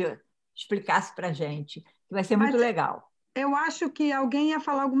Lídia explicasse para a gente, que vai ser muito legal. Eu acho que alguém ia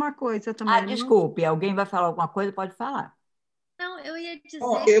falar alguma coisa também. Desculpe, alguém vai falar alguma coisa? Pode falar. Não, eu ia dizer...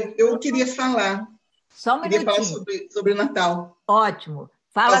 Eu queria falar. Só um minutinho. Queria falar sobre o Natal. Ótimo.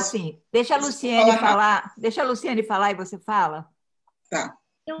 Fala assim, deixa a Luciene falar, e você fala. Tá.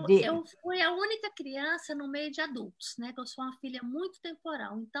 Eu fui a única criança no meio de adultos, né? Que eu sou uma filha muito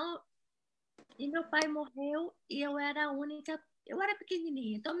temporal. Então, e meu pai morreu e eu era a única, eu era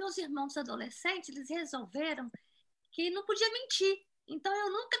pequenininha. Então, meus irmãos adolescentes, eles resolveram que não podia mentir. Então,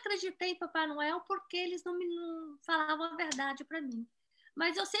 eu nunca acreditei em Papai Noel porque eles não falavam a verdade para mim.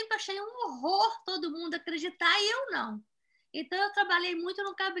 Mas eu sempre achei um horror todo mundo acreditar e eu não. Então, eu trabalhei muito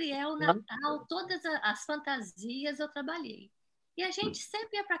no Gabriel, Natal, todas as fantasias eu trabalhei. E a gente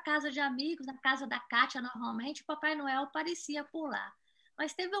sempre ia para casa de amigos, na casa da Kátia, normalmente, o Papai Noel aparecia por lá.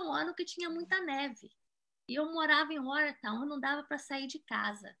 Mas teve um ano que tinha muita neve. E eu morava em Watertown, não dava para sair de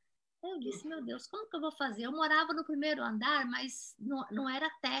casa. Eu disse, meu Deus, como que eu vou fazer? Eu morava no primeiro andar, mas não era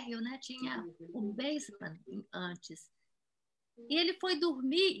térreo, né? Tinha o basement antes. E ele foi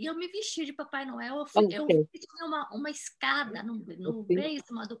dormir e eu me vesti de Papai Noel. Eu tinha uma escada no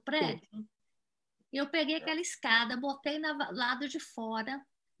basement do prédio. E eu peguei aquela escada, botei no lado de fora,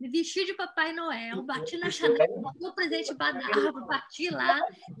 me vesti de Papai Noel, bati na janela, botei o presente embaixo da árvore, bati lá,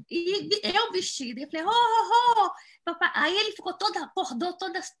 e eu vestida. E falei, papai. Aí ele acordou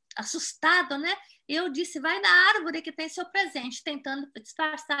todo assustado, né? E eu disse, vai na árvore que tem seu presente, tentando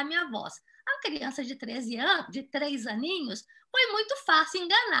disfarçar a minha voz. A criança de 3 aninhos, foi muito fácil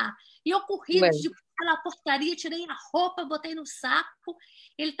enganar. E eu corri pela portaria, tirei a roupa, botei no saco.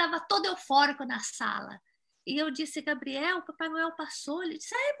 Ele estava todo eufórico na sala. E eu disse, Gabriel, o Papai Noel passou. Ele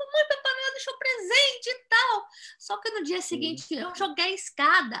disse, ai, mamãe, Papai Noel deixou presente e tal. Só que no dia seguinte, eu joguei a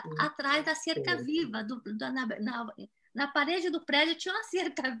escada atrás da cerca viva. Na parede do prédio tinha uma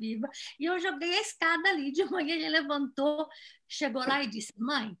cerca viva. E eu joguei a escada ali. De manhã ele levantou, chegou lá e disse,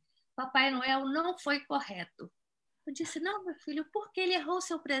 mãe, Papai Noel não foi correto. Eu disse, não, meu filho, por que ele errou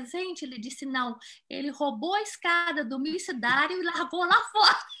seu presente? Ele disse, não, ele roubou a escada do missionário e largou lá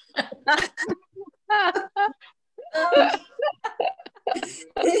fora.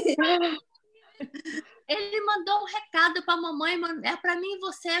 Ele mandou um recado para a mamãe, é para mim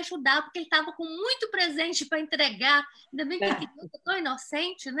você ajudar, porque ele estava com muito presente para entregar. Ainda bem que ele é tão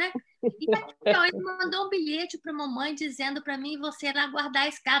inocente, né? E então, ele mandou um bilhete para a mamãe dizendo para mim você ir lá guardar a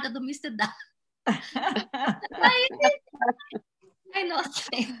escada do Mr. Dá. Aí, é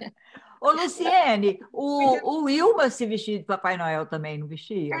inocente. Ô, Luciene, o Wilma se vestia de Papai Noel também, não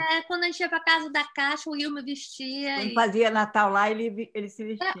vestia? Quando a gente ia para casa da Caixa, o Wilma vestia. Quando fazia Natal lá, ele se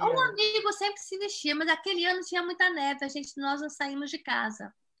vestia. Um amigo sempre se vestia, mas aquele ano tinha muita neve, nós não saímos de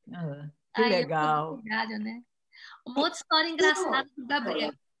casa. Que legal. Né? Uma outra história engraçada do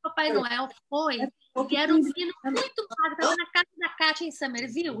Gabriel. O Papai Noel foi, e era um menino muito magro, estava na casa da Kátia em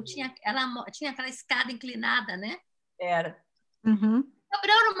Somerville, ela tinha aquela escada inclinada, né? Era. Uhum. O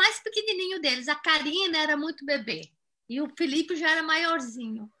Gabriel era o mais pequenininho deles, a Karina era muito bebê, e o Felipe já era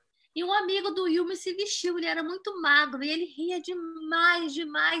maiorzinho. E um amigo do Wilmer se vestiu, ele era muito magro, e ele ria demais,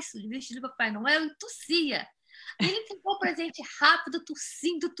 vestido de Papai Noel, e tossia. E ele pegou o presente rápido,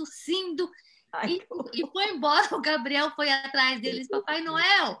 tossindo, e foi embora. O Gabriel foi atrás deles, Papai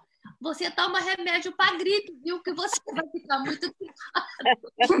Noel, você toma remédio para gripe, viu? Que você vai ficar muito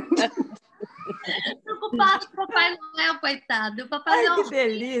preocupado com o Papai Noel, coitado. Papai Noel... Que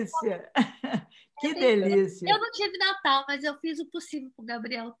delícia! Que delícia! Eu não tive Natal, mas eu fiz o possível para o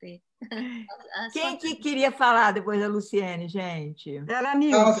Gabriel ter. Quem que queria falar depois da Luciene, gente? Era a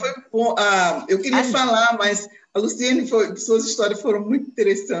Nilza. Eu queria falar, mas a Luciene, suas histórias foram muito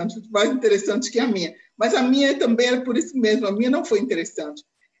interessantes, mais interessantes que a minha. Mas a minha também era por isso mesmo, a minha não foi interessante.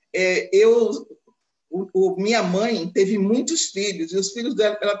 Minha mãe teve muitos filhos, e os filhos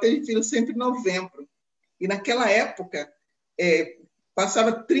dela, ela teve filhos sempre em novembro. E naquela época,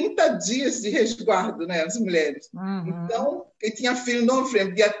 passava 30 dias de resguardo, né, as mulheres. Uhum. Então, eu tinha filho em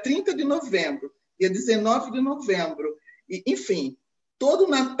novembro, dia 30 de novembro, dia 19 de novembro. E, enfim, todo o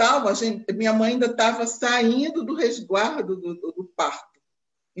Natal, minha mãe ainda estava saindo do resguardo do parto.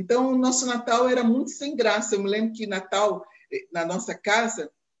 Então, o nosso Natal era muito sem graça. Eu me lembro que Natal, na nossa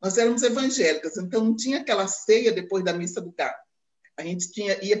casa, nós éramos evangélicas, então não tinha aquela ceia depois da missa do galo. A gente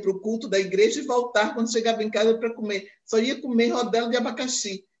ia para o culto da igreja e voltar quando chegava em casa para comer. Só ia comer rodela de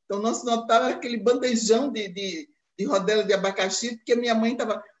abacaxi. Então, nosso Natal era aquele bandejão de rodela de abacaxi, porque minha mãe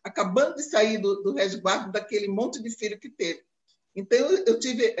estava acabando de sair do resguardo daquele monte de filho que teve. Então, eu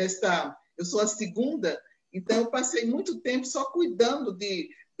tive eu sou a segunda, então eu passei muito tempo só cuidando de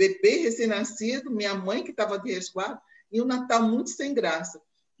bebê recém-nascido, minha mãe que estava de resguardo, e um Natal muito sem graça.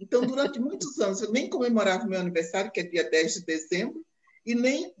 Então, durante muitos anos, eu nem comemorava o meu aniversário, que é dia 10 de dezembro, e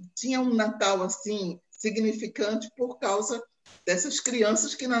nem tinha um Natal assim significante por causa dessas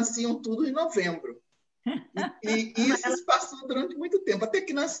crianças que nasciam tudo em novembro. E isso se passou durante muito tempo, até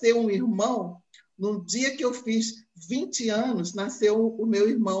que nasceu um irmão. No dia que eu fiz 20 anos, nasceu o meu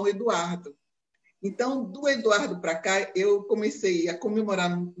irmão Eduardo. Então, do Eduardo para cá, eu comecei a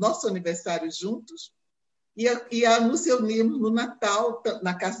comemorar nosso aniversário juntos e a nos reunirmos no Natal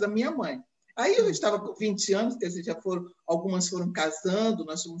na casa da minha mãe. Aí eu estava com 20 anos, quer dizer, algumas foram casando,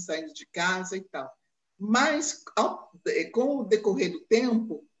 nós fomos saindo de casa e tal. Mas, com o decorrer do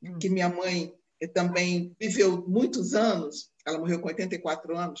tempo, que minha mãe também viveu muitos anos, ela morreu com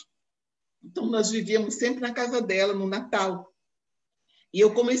 84 anos, então nós vivíamos sempre na casa dela, no Natal. E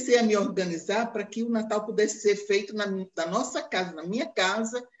eu comecei a me organizar para que o Natal pudesse ser feito na nossa casa, na minha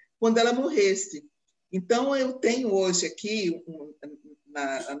casa, quando ela morresse. Então, eu tenho hoje aqui,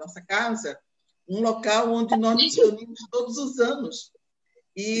 na nossa casa, um local onde nós nos reunimos todos os anos.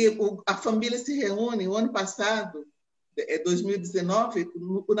 E a família se reúne. O ano passado, 2019,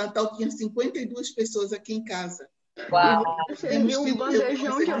 o Natal tinha 52 pessoas aqui em casa. Uau! Teve um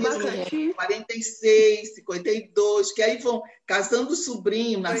bandejão de abacaxi. 46, 52, que aí vão casando o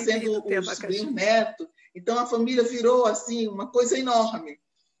sobrinho, nascendo o sobrinho neto. Então, a família virou assim uma coisa enorme.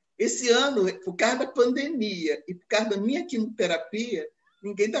 Esse ano, por causa da pandemia e por causa da minha quimioterapia,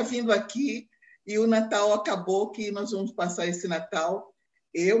 ninguém está vindo aqui e o Natal acabou que nós vamos passar esse Natal,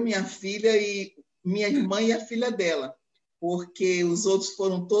 eu, minha filha e minha irmã e a filha dela, porque os outros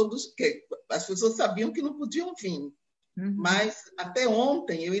foram todos... As pessoas sabiam que não podiam vir, mas até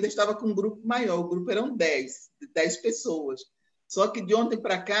ontem eu ainda estava com um grupo maior, o grupo eram 10 pessoas. Só que de ontem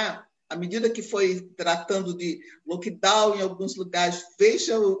para cá, à medida que foi tratando de lockdown em alguns lugares,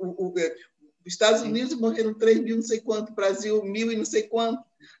 fecha os Estados Unidos morreram 3 mil não sei quanto, Brasil 1.000 e não sei quanto.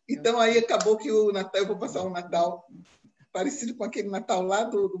 Então aí acabou que o Natal, eu vou passar um Natal parecido com aquele Natal lá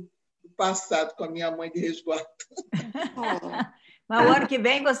do passado, com a minha mãe de resguardo. Mas o ano que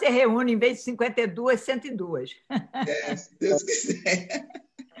vem você reúne, em vez de 52, 102. Se Deus quiser.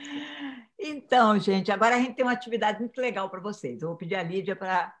 Então, gente, agora a gente tem uma atividade muito legal para vocês. Eu vou pedir a Lídia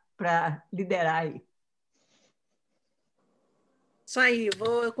para liderar aí. Isso aí,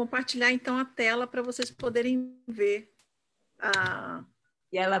 vou compartilhar então a tela para vocês poderem ver.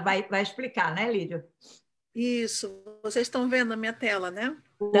 E ela vai explicar, né, Lídia? Isso, vocês estão vendo a minha tela, né?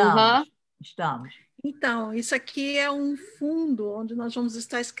 Estamos. Então, isso aqui é um fundo onde nós vamos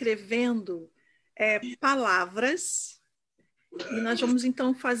estar escrevendo palavras e nós vamos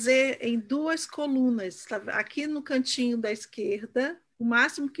então fazer em 2 colunas. Tá? Aqui no cantinho da esquerda, o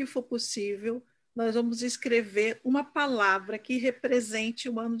máximo que for possível, nós vamos escrever uma palavra que represente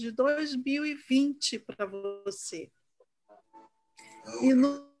o ano de 2020 para você. E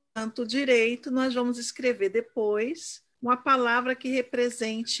no canto direito, nós vamos escrever depois uma palavra que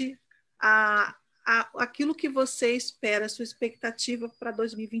represente aquilo que você espera, a sua expectativa para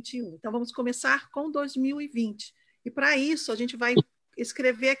 2021. Então, vamos começar com 2020. E, para isso, a gente vai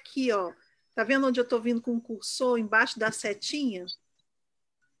escrever aqui, ó. Tá vendo onde eu estou vindo com o cursor, embaixo da setinha?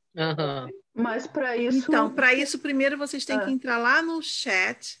 Mas, para isso... Então, para isso, primeiro, vocês têm que entrar lá no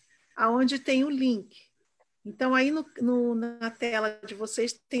chat, onde tem o link. Então, aí na tela de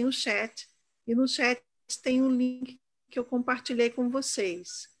vocês tem o chat, e no chat tem o link que eu compartilhei com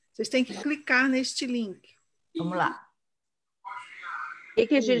vocês. Vocês têm que clicar neste link. Vamos lá. O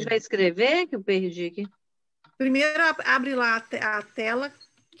que a gente vai escrever, que eu perdi aqui? Primeiro, abre lá a tela,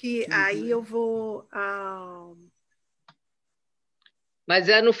 que aí eu vou... Mas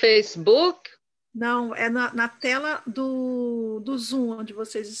é no Facebook? Não, é na tela do Zoom, onde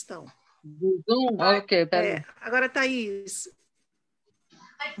vocês estão. Do Zoom? Ok, peraí. Agora, Thaís...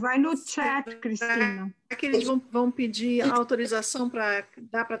 Vai no chat, Cristina. Aqui eles vão pedir autorização para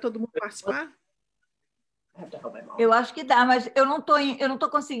dar para todo mundo participar? Eu acho que dá, mas eu não tô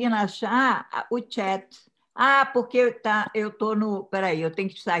conseguindo achar o chat. Porque eu estou no... Peraí, eu tenho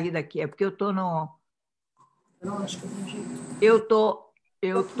que sair daqui. É porque eu estou no... Eu tô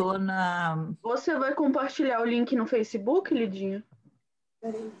na... Você vai compartilhar o link no Facebook, Lidinha?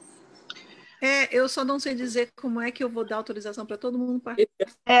 Eu só não sei dizer como é que eu vou dar autorização para todo mundo participar.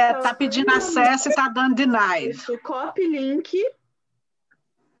 Tá pedindo acesso e tá dando deny. Copy link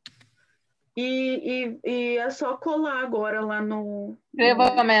e é só colar agora lá no...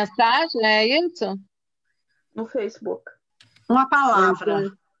 Escreva uma mensagem, é isso? No Facebook. Uma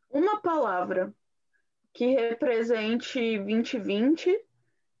palavra. Uma palavra que represente 2020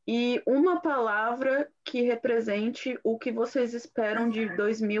 e uma palavra que represente o que vocês esperam de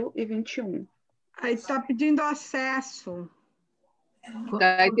 2021. Aí está pedindo acesso.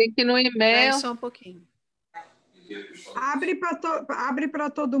 Aí tem que ir no e-mail. Só um pouquinho. Abre para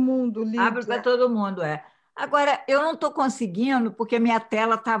todo mundo, Lídia. Abre para todo mundo, Agora, eu não estou conseguindo, porque minha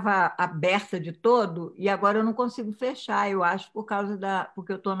tela estava aberta de todo, e agora eu não consigo fechar, eu acho, por causa da.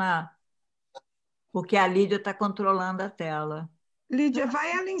 Porque eu estou na. Porque a Lídia está controlando a tela. Lídia,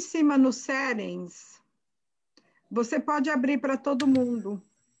 vai ali em cima no Settings. Você pode abrir para todo mundo.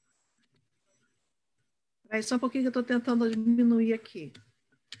 Aí só um pouquinho que eu estou tentando diminuir aqui.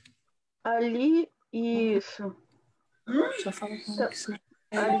 Ali, isso. Já fala com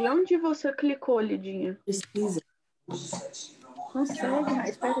Ali onde você clicou, Lidinha. Pesquisa. Consegue,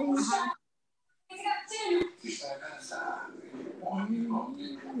 mas espera aí.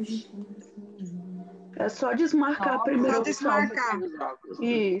 É só desmarcar a primeira opção.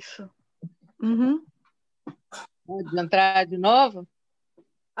 Isso. Uhum. Pode entrar de novo?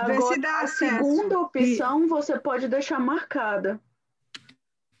 Agora, a segunda opção você pode deixar marcada.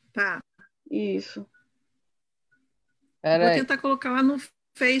 Tá. Isso. Vou tentar colocar lá no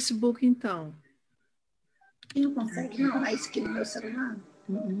Facebook, então. Não consegue, não? É isso que no meu celular?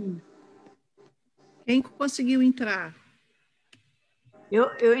 Quem conseguiu entrar?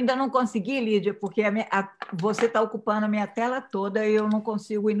 Eu ainda não consegui, Lídia, porque você está ocupando a minha tela toda e eu não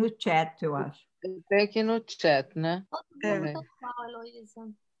consigo ir no chat, eu acho. Tem que ir no chat, né?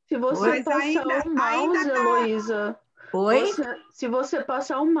 Se você passar o mouse, Heloísa, Oi? Se você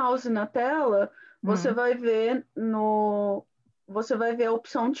passar o mouse na tela, você vai ver você vai ver a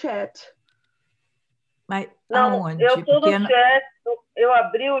opção chat. Mas não, aonde? eu estou Porque no chat, eu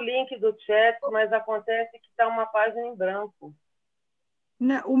abri o link do chat, mas acontece que está uma página em branco.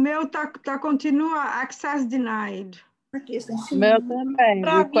 Não, o meu continua access denied. O meu também.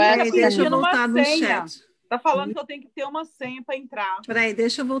 Para mim, tá Deixa eu pedindo voltar uma no senha. chat. Tá falando que eu tenho que ter uma senha para entrar. Peraí,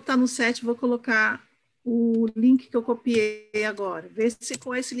 deixa eu voltar no chat, vou colocar o link que eu copiei agora. Vê se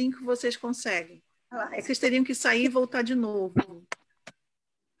com esse link vocês conseguem. Vocês teriam que sair e voltar de novo.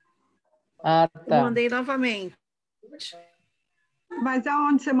 Ah, tá. Eu mandei novamente. Mas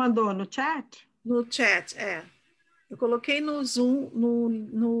aonde você mandou? No chat? No chat, é. Eu coloquei no Zoom,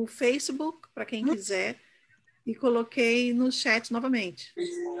 no Facebook, para quem quiser, e coloquei no chat novamente.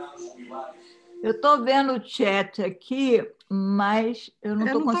 Eu estou vendo o chat aqui, mas eu não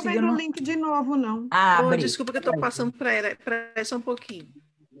estou conseguindo... Eu não estou vendo o link de novo, não. Desculpa que eu estou passando para ela só um pouquinho.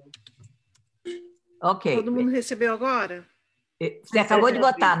 Ok. Todo mundo recebeu agora? Você acabou de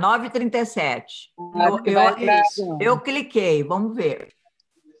botar 9h37. Eu cliquei, vamos ver.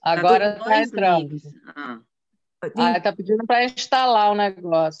 Agora está entrando. Está pedindo para instalar o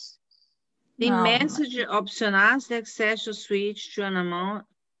negócio. The message opcional access to switch to an amount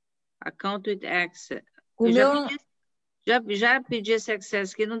account with access. Já pedi esse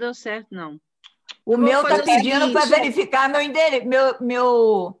access aqui, não deu certo, não. O meu está pedindo para verificar meu endereço,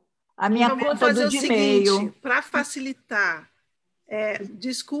 a minha conta do Gmail. Para facilitar,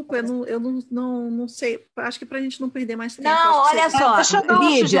 desculpa, eu não sei, acho que para a gente não perder mais tempo. Não, olha só,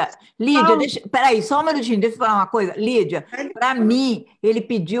 Lídia, peraí, só um minutinho, deixa eu falar uma coisa. Lídia, para mim, ele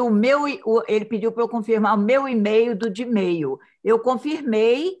pediu para eu confirmar o meu e-mail do Gmail. Eu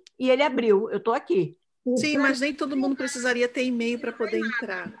confirmei e ele abriu, eu estou aqui. Sim, mas nem todo mundo precisaria ter e-mail para poder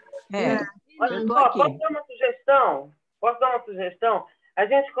entrar. Olha só, posso dar uma sugestão? A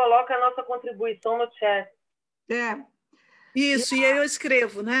gente coloca a nossa contribuição no chat. Isso, e aí eu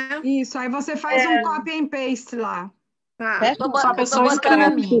escrevo, né? Isso, aí você faz um copy and paste lá. Tá. Só a pessoa escreve a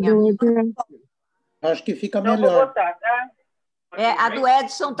minha. Acho que fica então, melhor. Vou botar, tá? A do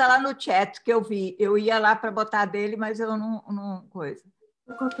Edson está lá no chat, que eu vi. Eu ia lá para botar dele, mas eu não coisa.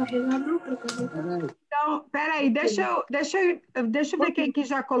 Então, peraí, deixa eu ver quem que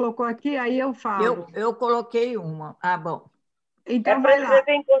já colocou aqui, aí eu falo. Eu coloquei uma. Ah, bom. Então vai lá.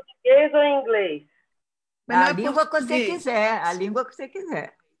 Escrever em português ou em inglês? A língua que você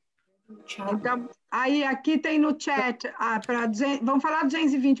quiser, Então, aí aqui tem no chat, vamos falar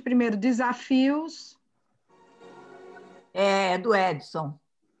 220 primeiro, desafios. É do Edson.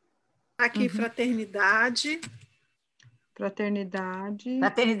 Aqui, fraternidade.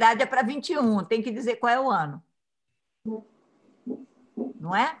 Fraternidade é para 21, tem que dizer qual é o ano.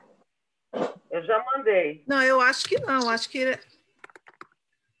 Não é? Eu já mandei. Não, eu acho que não, acho que...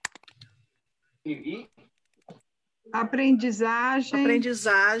 Aprendizagem,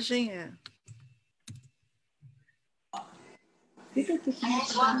 Fica aqui.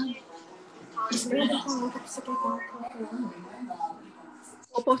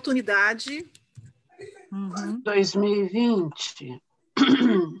 Oportunidade. 2020.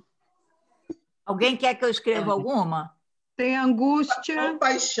 Alguém quer que eu escreva alguma? Tem angústia.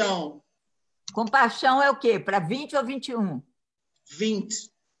 Compaixão. Compaixão é o quê? Para 20 ou 21?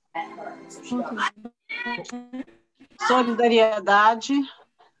 20. Solidariedade.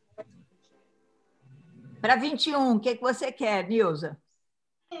 Para 21, o que você quer, Nilza?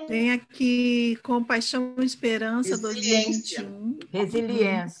 Tem aqui Compaixão e Esperança Resiliência.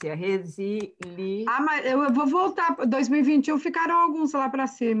 2021. Mas eu vou voltar. 2021 ficaram alguns lá para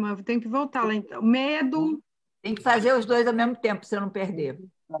cima. Tem que voltar lá então. Medo. Tem que fazer os dois ao mesmo tempo, para você não perder.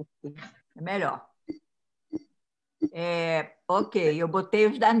 É melhor. Ok, eu botei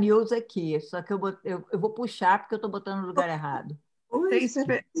os da Nilza aqui, só que eu vou puxar porque eu estou botando no lugar errado.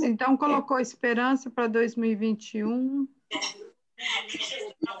 Então, colocou Esperança para 2021.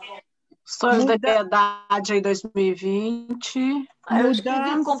 Sonhos da Piedade aí 2020. Eu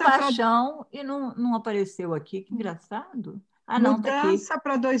escrevi Compaixão e não apareceu aqui. Que engraçado. Não, tá aqui. Mudança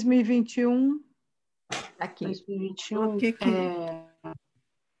para 2021. Aqui. 2021.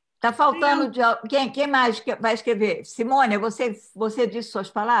 Está faltando quem mais vai escrever? Simone, você disse suas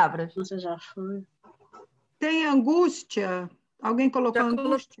palavras? Você já foi. Tem angústia? Alguém colocou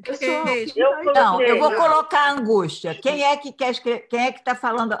angústia? Não, eu vou colocar angústia. Quem é que quer escrever? Quem é que está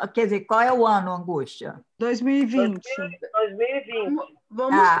falando? Quer dizer, qual é o ano, angústia? 2020. 2020. Vou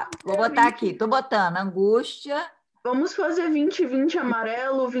botar aqui. Estou botando angústia. Vamos fazer 2020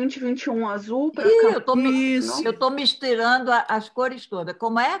 amarelo, 2021 azul. Eu estou misturando as cores todas.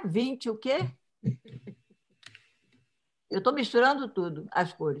 Como é? 20 o quê? Eu estou misturando tudo,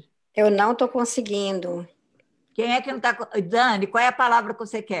 as cores. Eu não estou conseguindo. Quem é que não está... Dani, qual é a palavra que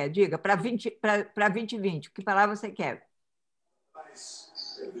você quer? Diga, para 2020, que palavra você quer?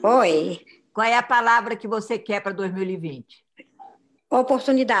 Oi. Qual é a palavra que você quer para 2020?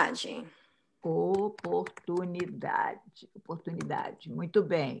 Oportunidade. Oportunidade. Muito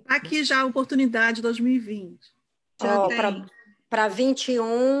bem. Aqui já a oportunidade 2020. Para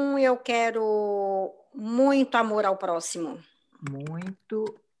 21, eu quero muito amor ao próximo. Muito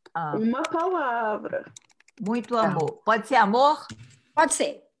amor. Uma palavra. Muito amor. Pode ser amor? Pode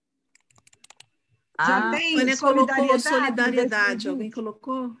ser. Já tem colocou solidariedade. Alguém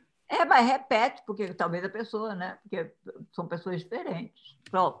colocou? Mas repete, porque talvez a pessoa, né? Porque são pessoas diferentes.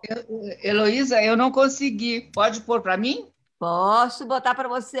 Pronto. Heloísa, eu não consegui. Pode pôr para mim? Posso botar para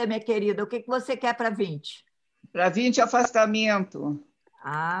você, minha querida. O que você quer para 20? Para 20, afastamento.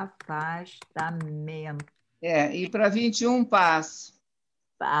 Afastamento. E para 21, paz.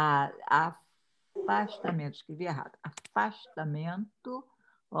 Afastamento, escrevi errado. Afastamento,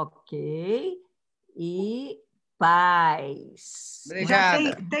 ok. E paz.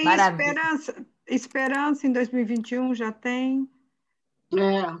 Obrigada. Tem esperança em 2021, já tem.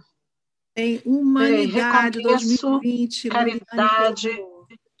 Tem humanidade 2020. Caridade.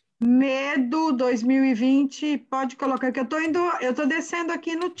 Medo 2020, pode colocar, que eu estou descendo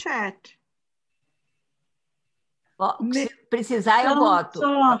aqui no chat. Se precisar, eu boto.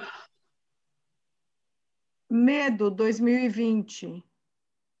 Medo 2020.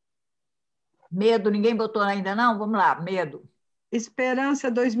 Medo, ninguém botou ainda não? Vamos lá, medo.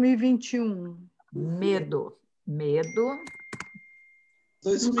 Esperança 2021. Medo.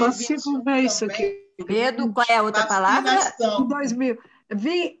 Não consigo ver isso aqui. Medo, qual é a outra palavra?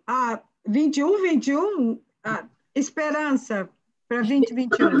 21. Esperança para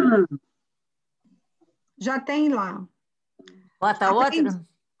 2021. Já tem lá. Bota outra?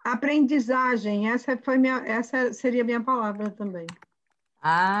 Aprendizagem, essa seria a minha palavra também.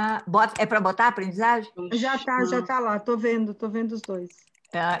 É para botar aprendizagem? Já tá lá, estou vendo os dois.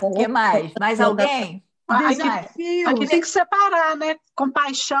 O que mais? Mais alguém? Aqui tem que separar, né?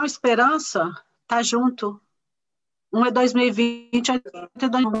 Compaixão, esperança, tá junto. Um é 2020, outro é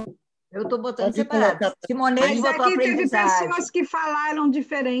 2021. Eu estou botando separado. Simonete botou aprendizagem. Teve pessoas que falaram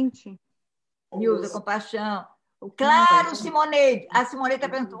diferente. Nilza, compaixão. Claro, Simonete. A Simonete está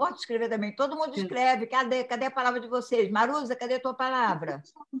perguntando, pode escrever também. Todo mundo escreve. Cadê a palavra de vocês? Maruza, cadê a tua palavra?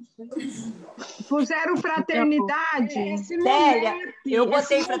 Puseram fraternidade. Célia, eu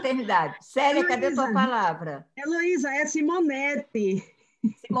botei fraternidade. Célia, cadê a tua palavra? Heloísa, é Simonete.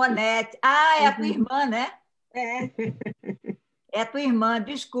 Simonete. É a tua irmã, né? É a tua irmã.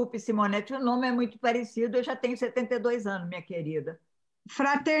 Desculpe, Simonete, o nome é muito parecido. Eu já tenho 72 anos, minha querida.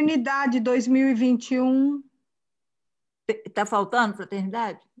 Fraternidade 2021. Está faltando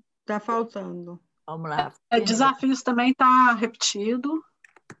fraternidade? Está faltando. Vamos lá. Desafios também está repetido.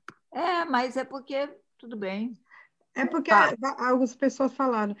 Mas é porque tudo bem. É porque algumas pessoas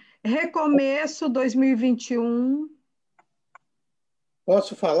falaram. Recomeço 2021.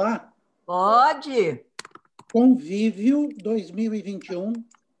 Posso falar? Pode. Convívio 2021.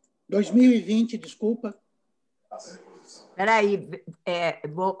 2020, desculpa. Espera aí,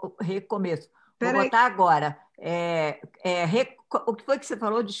 vou recomeço. Vou botar agora. O que foi que você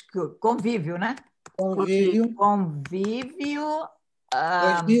falou? Convívio, né? Convívio.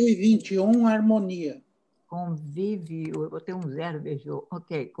 2021, harmonia. Convívio, eu botei um 0, beijou.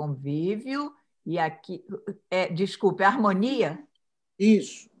 Ok, convívio, e aqui, desculpe, harmonia?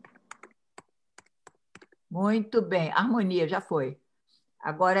 Isso. Muito bem, harmonia, já foi.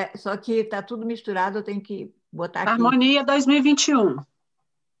 Agora, só que está tudo misturado, eu tenho que botar aqui. Harmonia 2021.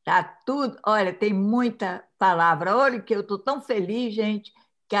 Tá tudo, olha, tem muita palavra. Olha que eu estou tão feliz, gente,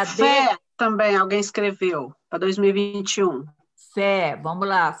 que a Fé também, alguém escreveu, para 2021. Fé, vamos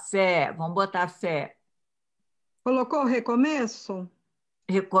lá, fé, vamos botar fé. Colocou recomeço?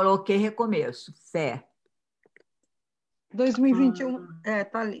 Coloquei recomeço, fé. 2021,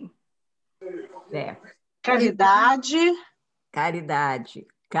 tá ali. Fé. Caridade. Caridade.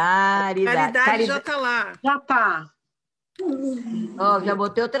 Caridade já está lá. Já está. Já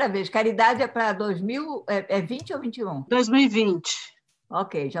botei outra vez. Caridade é para 2000, é 20 ou 21? 2020.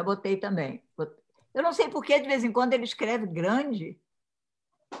 Ok, já botei também. Eu não sei por que de vez em quando ele escreve grande.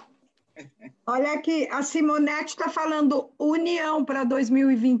 Olha aqui, a Simonete está falando união para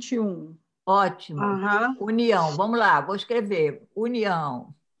 2021. Ótimo. União, vamos lá, vou escrever.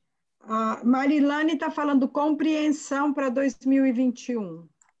 União. A Marilane está falando compreensão para 2021.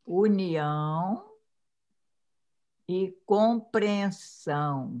 União e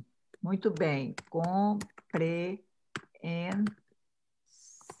compreensão. Muito bem, compreensão.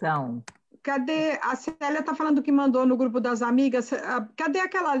 Cadê? A Célia está falando que mandou no grupo das amigas. Cadê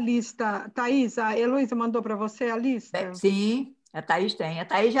aquela lista, Thaís? A Heloísa mandou para você a lista? Sim, a Thaís tem. A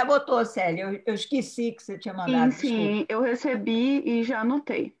Thaís já botou, Célia. Eu esqueci que você tinha mandado. Sim, eu recebi e já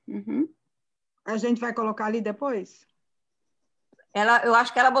anotei. A gente vai colocar ali depois? Eu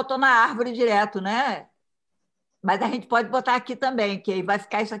acho que ela botou na árvore direto, né? Mas a gente pode botar aqui também, que aí vai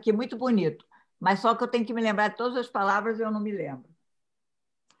ficar isso aqui muito bonito. Mas só que eu tenho que me lembrar de todas as palavras e eu não me lembro.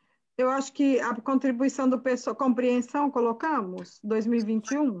 Eu acho que a contribuição do pessoal, compreensão, colocamos?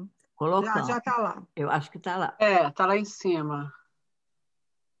 2021? Colocamos. Já está lá. Eu acho que está lá. Está lá em cima.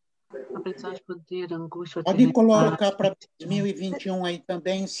 Aprendizagem de poder, angústia... Pode colocar para 2021 aí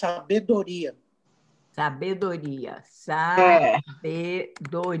também, sabedoria. Sabedoria. Sabedoria.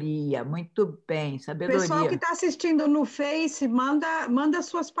 Muito bem, sabedoria. Pessoal que está assistindo no Face, manda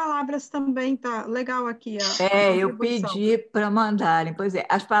suas palavras também, tá legal aqui. Eu pedi para mandarem. Pois é,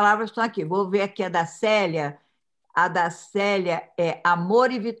 as palavras estão aqui. Vou ver aqui a da Célia. A da Célia é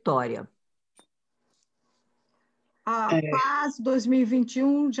amor e vitória. A Paz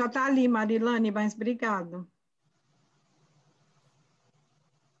 2021 já está ali, Marilane, mas obrigado.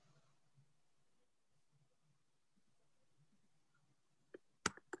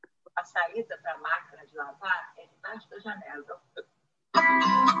 A saída para a máquina de lavar é debaixo da janela.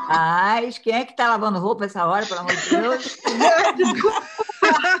 Quem é que está lavando roupa essa hora, pelo amor de Deus?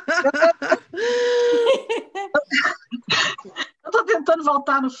 Eu estou tentando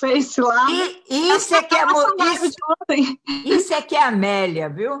voltar no Face lá. Isso é que é isso é que é Amélia,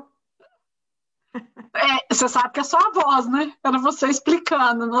 viu? Você sabe que é só a voz, né? Era você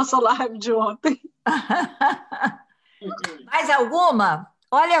explicando nossa live de ontem. Mais alguma?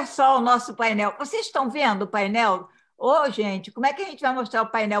 Olha só o nosso painel. Vocês estão vendo o painel? Gente, como é que a gente vai mostrar o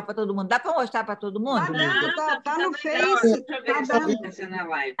painel para todo mundo? Dá para mostrar para todo mundo? Tá no Face.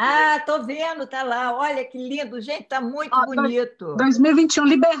 Tô vendo, tá lá. Olha que lindo. Gente, tá muito bonito. 2021,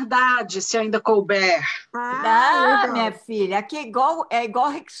 liberdade, se ainda couber. Minha filha. Aqui é igual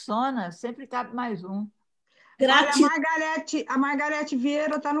Rexona, sempre cabe mais um. Olha, a Margarete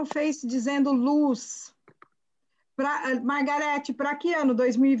Vieira está no Face dizendo luz. Margarete, para que ano?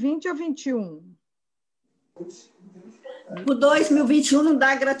 2020 ou 2021? O 2021 não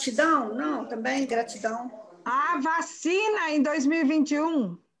dá gratidão? Não, também gratidão. Vacina em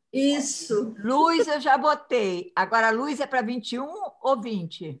 2021? Isso. Luz eu já botei. Agora, a luz é para 21 ou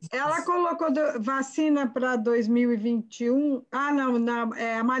 20? Ela colocou vacina para 2021. Não,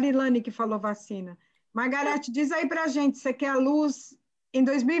 é a Marilane que falou vacina. Margarete, diz aí para a gente, você quer a luz em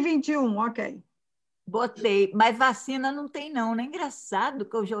 2021, ok. Botei, mas vacina não tem não, né? Engraçado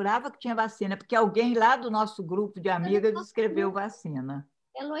que eu jurava que tinha vacina, porque alguém lá do nosso grupo de amigas escreveu vacina.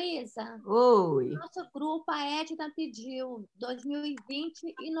 Heloísa, oi. Nosso grupo, a Edna pediu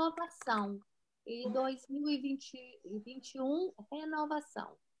 2020 inovação e 2021 renovação.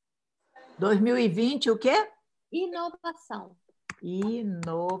 2020 o quê? Inovação.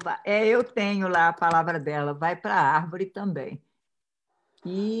 Eu tenho lá a palavra dela, vai para a árvore também.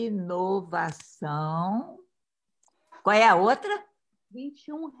 Inovação. Qual é a outra?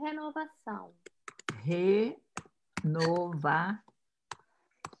 21, renovação.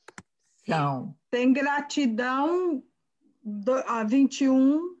 Tem gratidão,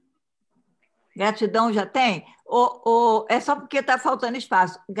 21. Gratidão já tem? É só porque está faltando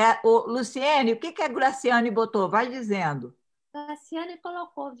espaço. Luciene, o que a Graciane botou? Vai dizendo. Graciane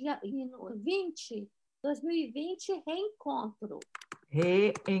colocou 2020, reencontro.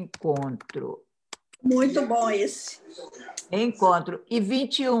 Reencontro. Muito bom esse. Reencontro. E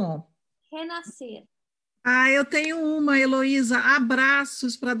 21? Renascer. Eu tenho uma, Heloísa.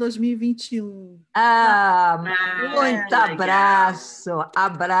 Abraços para 2021. Muito abraço.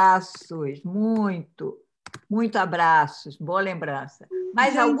 Abraços. Muito abraços. Boa lembrança.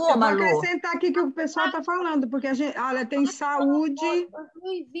 Mais alguma, Lu? Eu vou acrescentar aqui que o pessoal está falando, porque a gente, olha, tem saúde.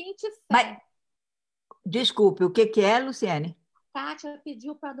 2020, fé. Mas, desculpe, o que é, Luciene? Kátia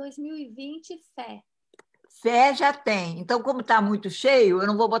pediu para 2020, fé. Fé já tem. Então, como está muito cheio, eu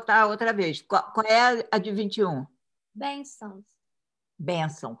não vou botar outra vez. Qual é a de 21? Bênçãos.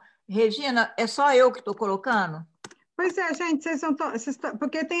 Bênção. Regina, é só eu que estou colocando? Pois é, gente,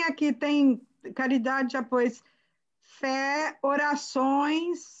 porque tem caridade, já pôs fé,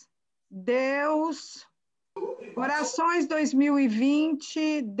 orações, Deus, orações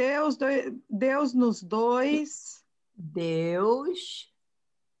 2020, Deus nos dois. Deus,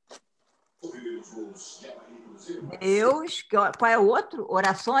 qual é o outro?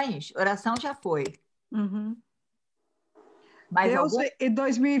 Orações? Oração já foi. Uhum. Mais Deus algum? E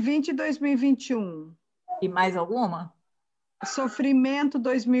 2020 e 2021. E mais alguma? Sofrimento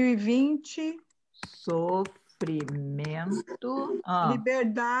 2020. Sofrimento.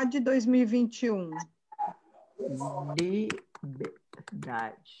 Liberdade 2021.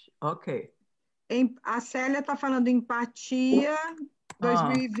 Liberdade. Ok. A Célia está falando empatia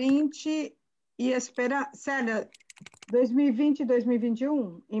 2020 e esperança. Célia, 2020 e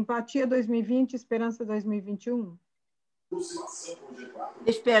 2021? Empatia 2020, esperança 2021?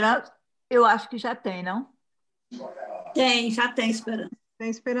 Esperança, eu acho que já tem, não? Já tem esperança. Tem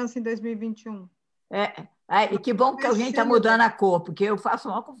esperança em 2021. E que bom que alguém está mudando a cor, porque eu faço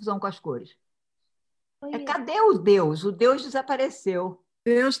uma confusão com as cores. Cadê o Deus? O Deus desapareceu.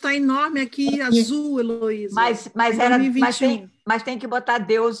 Deus está enorme aqui, azul, Heloísa. Mas tem que botar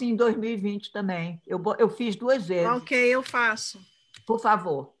Deus em 2020 também. Eu fiz 2 vezes. Ok, eu faço. Por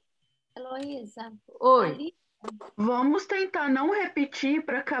favor. Heloísa. Oi. Vamos tentar não repetir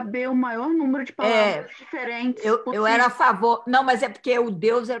para caber o maior número de palavras diferentes. Eu era a favor. Não, mas é porque o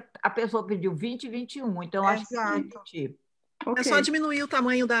Deus, a pessoa pediu 20 e 21, então acho que tem que repetir. É só diminuir o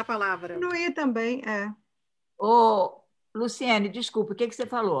tamanho da palavra. Diminuir também, Luciene, desculpa, o que você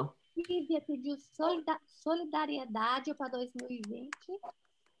falou? Lívia pediu solidariedade para 2020.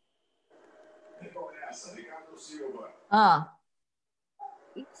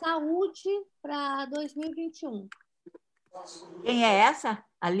 E saúde para 2021. Quem é essa?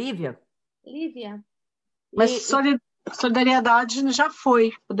 A Lívia? Lívia. Mas solidariedade já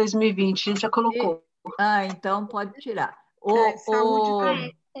foi para 2020, a gente já colocou. Então pode tirar.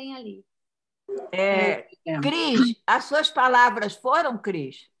 Saúde tem ali. Cris, as suas palavras foram,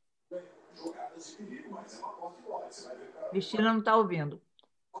 Cris? Cristina não está ouvindo.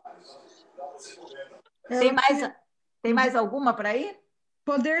 Tem mais alguma para ir?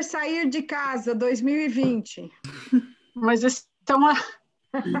 Poder sair de casa 2020. Mas isso é uma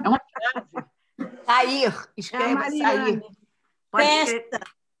frase. Sair, escreva sair.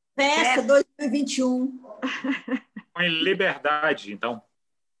 Festa 2021. Põe liberdade, então.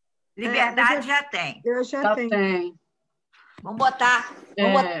 Liberdade já tem. Eu já tenho. Vamos botar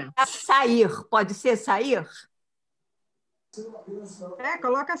sair. Pode ser sair?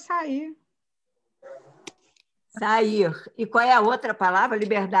 Coloca sair. Sair. E qual é a outra palavra?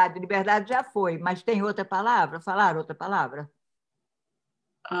 Liberdade. Liberdade já foi, mas tem outra palavra? Falaram outra palavra?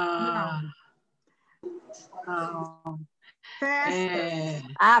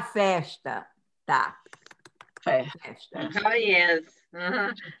 Festa. Festa. Tá. Festa. Yes.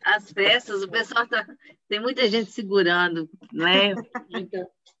 As festas, o pessoal tem muita gente segurando, né? Muita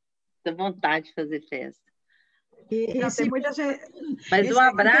vontade de fazer festa. Tem muita gente, mas um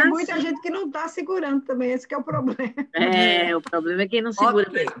abraço. Tem muita gente que não está segurando também, esse que é o problema. O problema é quem não segura.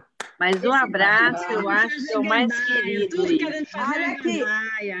 Okay. Mas um abraço, eu acho que é o mais querido. Olha aqui.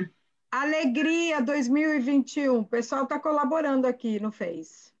 Alegria 2021. O pessoal está colaborando aqui no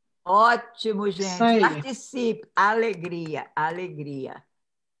Face. Ótimo, gente. Participe. Alegria.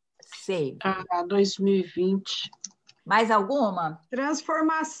 Save. 2020. Mais alguma?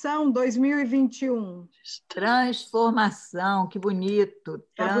 Transformação 2021. Transformação, que bonito.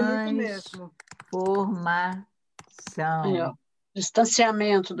 Bonito mesmo. Transformação.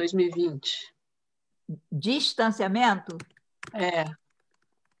 Distanciamento 2020. Distanciamento?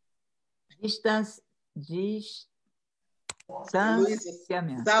 Distanciamento.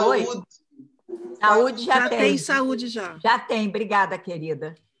 Saúde. Saúde já tem. tem saúde já. Já tem, obrigada,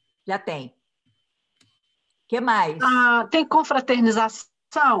 querida. Já tem. O que mais? Tem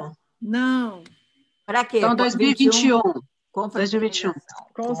confraternização? Não. Para quê? Então, 2021. 2021.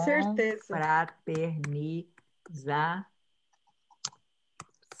 Com certeza.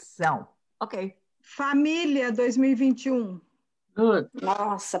 Confraternização. Ok. Família 2021.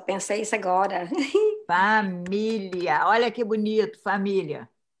 Nossa, pensei isso agora. Família. Olha que bonito, família.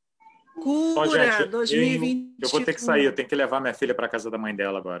 Cura, gente, 2021. eu vou ter que sair, eu tenho que levar minha filha para casa da mãe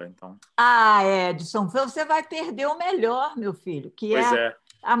dela agora, então. Edson, você vai perder o melhor, meu filho, que Pois é.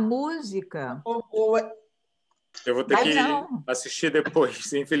 a música. Eu vou ter que assistir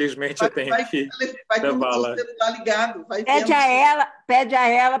depois. Infelizmente, eu tenho que levá-la. Ligado, Pede a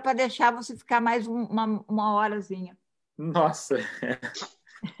ela para deixar você ficar mais uma horazinha. Nossa.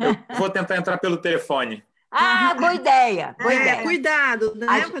 Eu vou tentar entrar pelo telefone. Boa ideia. Boa ideia. Cuidado, né?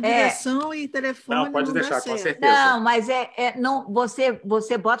 Com a direção e telefone. Não, pode deixar, com certeza. Não, mas não, você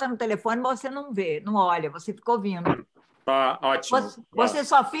bota no telefone, mas você não vê, não olha, você fica ouvindo. Tá ótimo. Você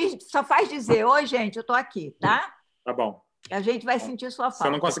só faz dizer, oi, gente, eu estou aqui, tá? Tá bom. A gente vai sentir sua falta. Se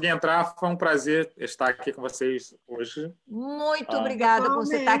eu não conseguir entrar, foi um prazer estar aqui com vocês hoje. Muito obrigada por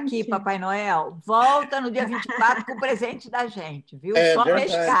você estar aqui, Papai Noel. Volta no dia 24 com o presente da gente, viu? Só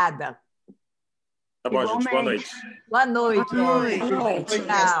pescada. Tá bom, gente. Boa noite. Boa noite. Boa noite.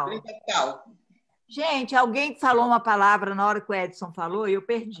 Tchau. Gente, alguém falou uma palavra na hora que o Edson falou e eu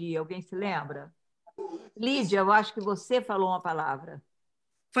perdi. Alguém se lembra? Lídia, eu acho que você falou uma palavra.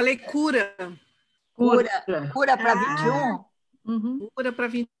 Falei cura. Cura para 21? Uhum. Cura para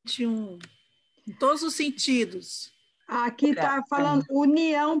 21. Em todos os sentidos. Aqui está falando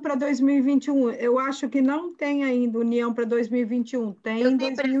união para 2021. Eu acho que não tem ainda união para 2021. Tem em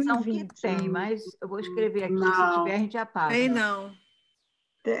 2020. Que tem, mas eu vou escrever aqui. Se tiver, a gente apaga. Tem não.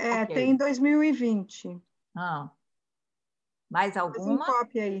 Okay. Tem em 2020. Mais alguma? Faz um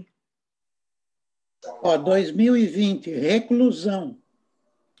copy aí. 2020, reclusão.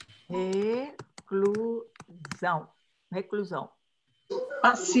 Reclusão.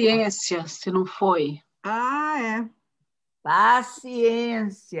 Paciência, se não foi.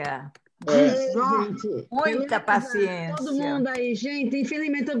 Paciência. Muita paciência. Todo mundo aí, gente.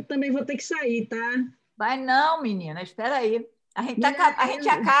 Infelizmente, eu também vou ter que sair, tá? Vai não, menina. Espera aí. A gente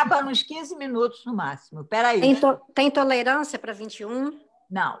acaba nos 15 minutos no máximo. Espera aí. Tem tolerância para 21?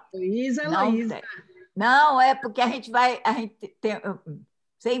 Não. Luísa. Não, é porque a gente vai...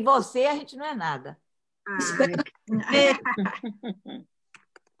 sem você, a gente não é nada.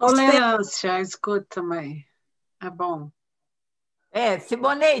 Tolerância, escuta, mãe. É bom.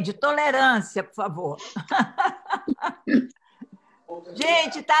 Simoneide, tolerância, por favor.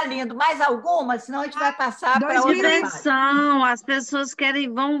 Gente, tá lindo. Mais alguma? Senão a gente vai passar para outra parte. As pessoas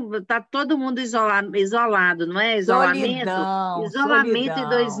querem... Tá todo mundo isolado, não é? Isolamento. Isolamento em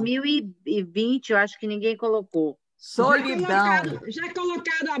 2020, eu acho que ninguém colocou. Solidão. Já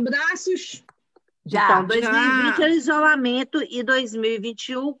colocado abraços? Já. Então, 2020 é o isolamento e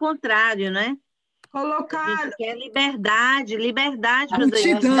 2021 o contrário, né? Colocar... quer liberdade para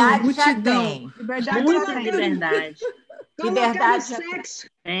multidão já tem. Muita liberdade. Liberdade sexo.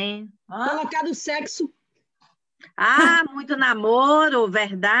 Tem. Colocado sexo. Muito namoro,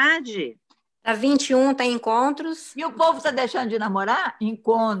 verdade. Para 21 tem encontros. E o povo está deixando de namorar?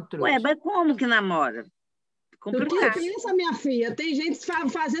 Encontros. Mas como que namora? Complicado. Pensa, minha filha, tem gente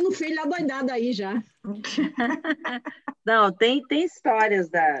fazendo filho adoidada aí já. Não, tem histórias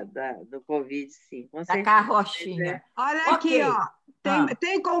do Covid, sim. Da carrochinha. Olha aqui, ó.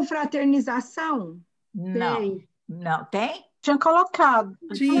 Tem confraternização? Não. Tem. Não, tem? Tinha colocado.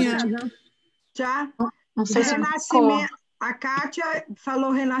 Tinha. Já? Não sei se renascimento. A Kátia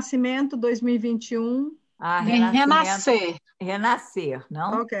falou renascimento 2021. Renascer,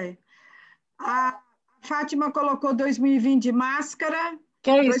 não? Ok. A Fátima colocou 2020 de máscara. Que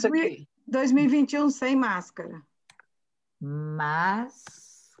é isso aqui? 2021 sem máscara.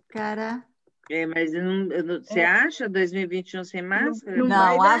 Máscara. Mas você acha 2021 sem máscara?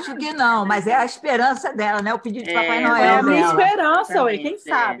 Não, acho que não, mas é a esperança dela, né? O pedido de Papai Noel. É a minha dela. esperança, quem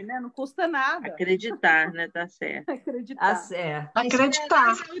sabe, né? Não custa nada. Acreditar, né? Tá certo. Tá certo.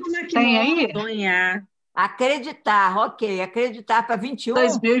 Acreditar. Tem aí? Sonhar. Acreditar, ok. Acreditar para 21?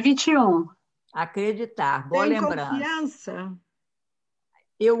 2021. Acreditar, boa lembrança. Tem confiança?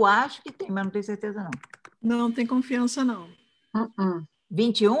 Eu acho que tem, mas não tenho certeza, não. Não tem confiança, não.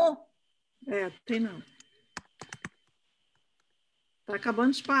 21? Tem não. Tá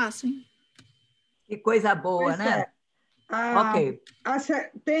acabando espaço, hein? Que coisa boa, né? Ok.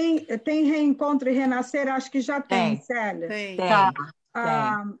 Tem reencontro e renascer? Acho que já tem, Célia. Tem.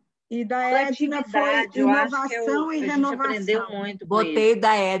 E da Edna foi Coletividade, eu acho que inovação e a gente renovação. aprendeu muito com Botei isso.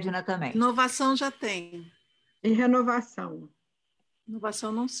 da Edna também. Inovação já tem. E renovação.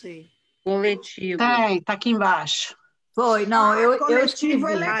 Inovação não sei. Coletivo. Tem, tá aqui embaixo. Foi, não, eu coletivo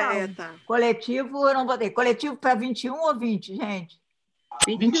escrevi. é legal. Ah, é, tá. Coletivo eu não botei. Coletivo para 21 ou 20, gente?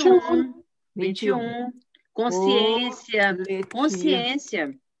 21. 21. Consciência. Coletivo.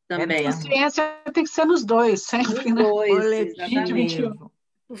 Consciência também. mesmo. Consciência tem que ser nos dois, sempre, Os né? dois, Coletivo. exatamente.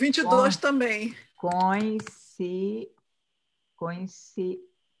 O 22 também.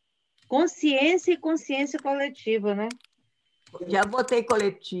 Consciência e consciência coletiva, né? Já botei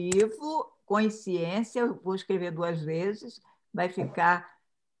coletivo, consciência, eu vou escrever 2 vezes, vai ficar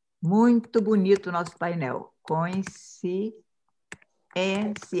muito bonito o nosso painel. Consciência.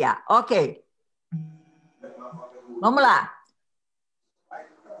 Ok. Vamos lá.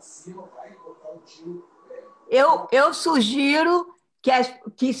 Eu sugiro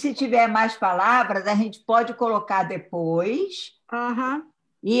que se tiver mais palavras, a gente pode colocar depois.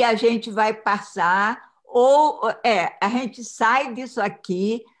 E a gente vai passar, ou a gente sai disso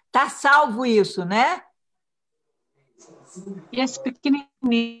aqui, tá salvo isso, né? E esse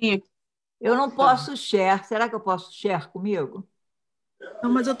pequenininho? Eu não posso share. Será que eu posso share comigo?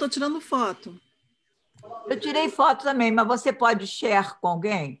 Não, mas eu estou tirando foto. Eu tirei foto também, mas você pode share com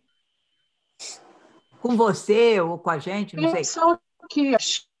alguém? Com você ou com a gente, não sei. Só aqui.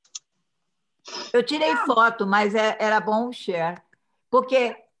 Eu tirei foto, mas era bom o share.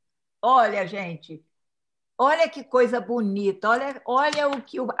 Porque, olha, gente, olha que coisa bonita, olha o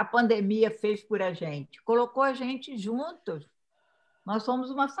que a pandemia fez por a gente. Colocou a gente juntos. Nós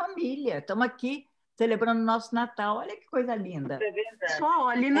somos uma família. Estamos aqui celebrando o nosso Natal. Olha que coisa linda. É verdade. Só,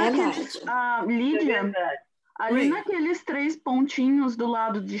 ali naqueles... Lídia, ali naqueles 3 pontinhos do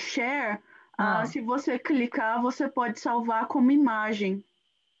lado de share, se você clicar, você pode salvar como imagem.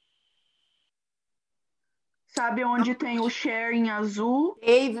 Sabe onde tem o share em azul?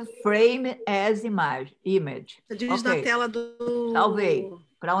 Save frame as image. Você diz na tela do... Salvei.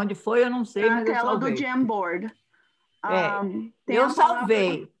 Para onde foi, eu não sei, mas eu salvei. Na tela do Jamboard. Eu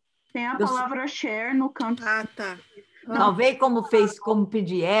salvei. Tem a palavra share no canto. Ah, tá. Salvei como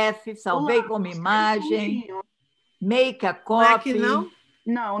PDF, salvei como imagem. Make a copy. Não é aqui, não?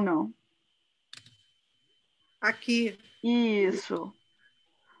 Não. Aqui. Isso.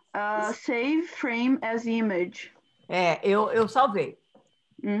 Save frame as image. Eu salvei.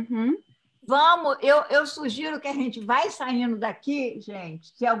 Vamos, eu sugiro que a gente vai saindo daqui,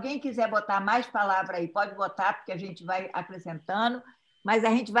 gente. Se alguém quiser botar mais palavra aí, pode botar, porque a gente vai acrescentando. Mas a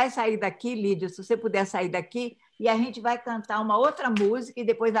gente vai sair daqui, Lídia, se você puder sair daqui, e a gente vai cantar uma outra música, e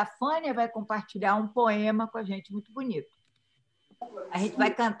depois a Fânia vai compartilhar um poema com a gente muito bonito. A gente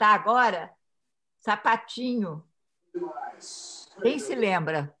vai cantar agora Sapatinho. Quem se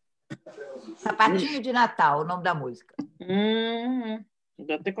lembra? Sapatinho de Natal, o nome da música.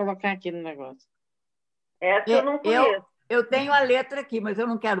 Vou até colocar aqui no negócio. Essa eu não conheço. Eu tenho a letra aqui, mas eu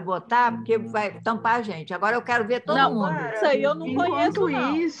não quero botar porque vai tampar a gente. Agora eu quero ver todo mundo. Isso aí eu não conheço,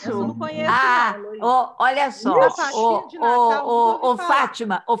 não. Isso. Eu não conheço, olha só.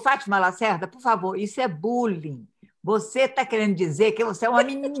 Fátima Lacerda, por favor, isso é bullying. Você está querendo dizer que você é uma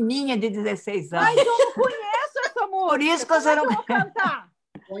menininha de 16 anos. Mas eu não conheço essa música. Por isso que você não... vou cantar.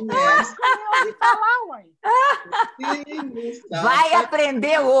 Conhece. Vai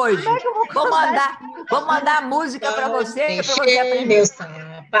aprender hoje. Vou mandar música para você aprender. Meu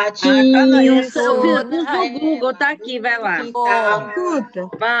sapatinho. O Google tá aqui, vai lá. Escuta.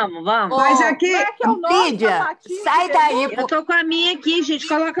 Vamos. Mas aqui, Lídia, sai daí. Eu tô com a minha aqui, gente.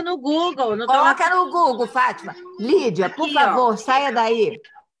 Coloca no Google. Coloca no Google, Fátima. Lídia, por favor, saia daí.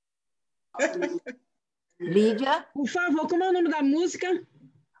 Lídia. Por favor, como é o nome da música?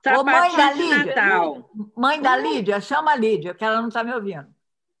 Mãe da de Lídia. Natal. Mãe da Lídia, chama a Lídia, que ela não está me ouvindo.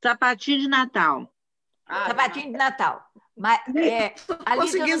 Sapatinho de Natal. Sapatinho de Natal. Mas, a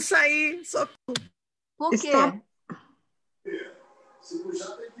consegui Lídia sair. Só... Por quê?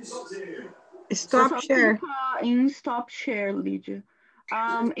 Stop share. Em stop share, Lídia.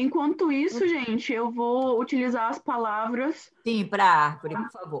 Enquanto isso, gente, eu vou utilizar as palavras... Sim, para a árvore,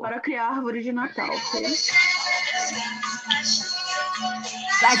 por favor. Para criar a árvore de Natal, ok?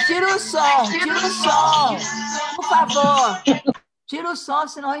 Tira o som, por favor. Tira o som,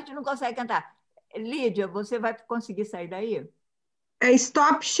 senão a gente não consegue cantar. Lídia, você vai conseguir sair daí? É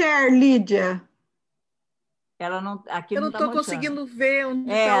stop share, Lídia. Ela não, aqui eu não estou conseguindo ver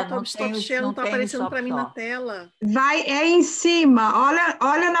onde está o stop share, não está aparecendo para mim na tela. É em cima,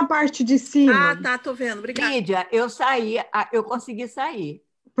 olha na parte de cima. Ah, tá, estou vendo, obrigada. Lídia, eu saí, eu consegui sair.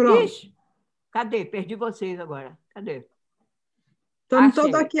 Pronto. Ixi, cadê? Perdi vocês agora. Cadê? Estamos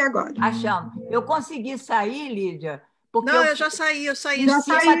todos aqui agora. Achamos. Eu consegui sair, Lídia, porque Não, eu já saí, eu saí. Em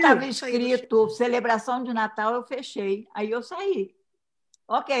cima estava escrito celebração de Natal, eu fechei. Aí eu saí.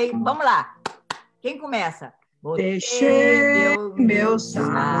 Ok, vamos lá. Quem começa? Deixei meu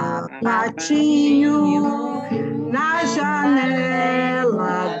sapatinho na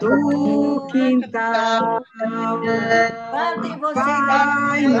janela do quintal.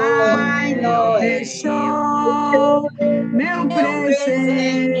 Papai Noel deixou meu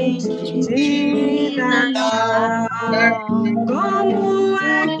presente de Natal. Como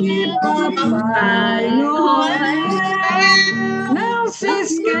é que Papai Noel não se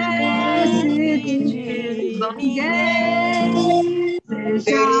esquece de ninguém?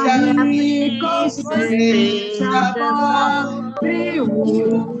 Seja rico, seja pobre,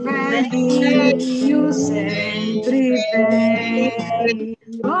 o velhinho sempre vem.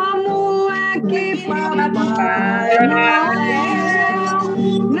 Como é que Papai Noel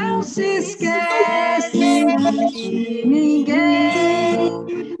não se esquece de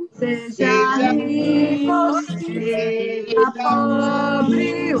ninguém? Seja rico, seja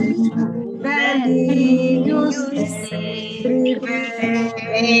pobre, o velhinho sempre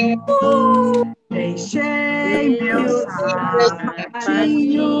vem. Deixei meu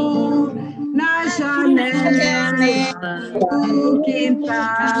sapatinho na janela do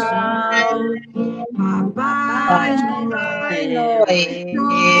quintal. Papai Noel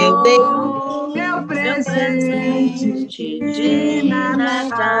deu meu presente de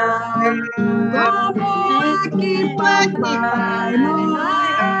Natal. Como é que Papai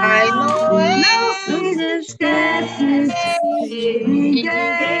Noel não se esquece de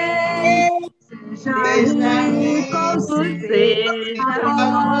ninguém? Seja rico, seja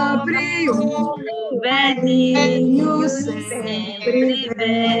pobre, o velhinho sempre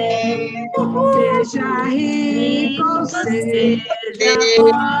vem. Seja rico, seja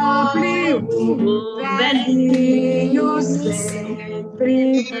pobre, o velhinho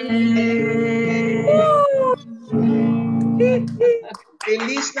sempre vem.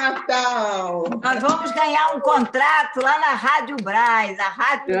 Feliz Natal! Nós vamos ganhar um contrato lá na Rádio Brás, a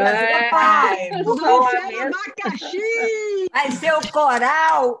Rádio Brasil é Pai. Vai ser o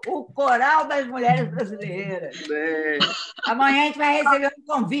coral das mulheres brasileiras. Amanhã a gente vai receber um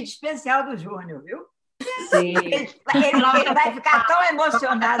convite especial do Júnior, viu? Sim. Ele vai ficar tão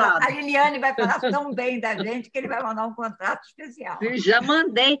emocionado. A Liliane vai falar tão bem da gente que ele vai mandar um contrato especial. Já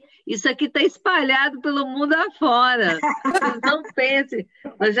mandei. Isso aqui está espalhado pelo mundo afora. Vocês não pensem.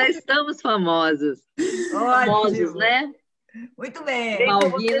 Nós já estamos famosos. Famosos, né? Muito bem.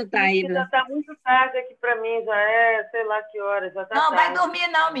 Malvino está aí. Já está muito tarde aqui para mim, já é, sei lá que horas. Já tá não, tarde. vai dormir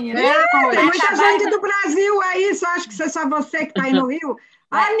não, menina. Tem muita gente do Brasil aí, só acho que é só você que está aí no Rio.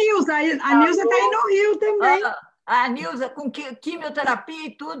 A Nilza está aí no Rio também. A Nilza, com quimioterapia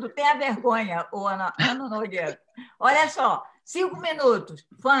e tudo, tem a vergonha, Ana Nogueira. Olha só, 5 minutos.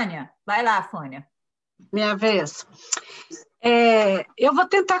 Fânia, vai lá, Fânia. Minha vez. Eu vou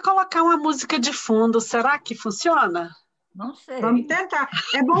tentar colocar uma música de fundo. Será que funciona? Não sei. Vamos tentar.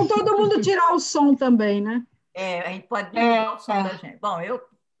 É bom todo mundo tirar o som também, né? A gente pode desligar o som da gente. Bom,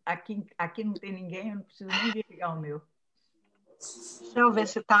 aqui não tem ninguém, eu não preciso nem desligar o meu. Deixa eu ver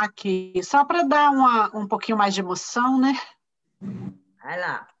se está aqui. Só para dar um pouquinho mais de emoção, né? Vai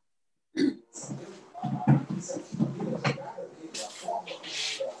lá.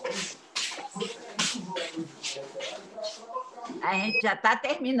 A gente já está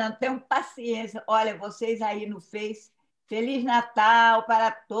terminando, tenham paciência. Olha, vocês aí no Face, Feliz Natal para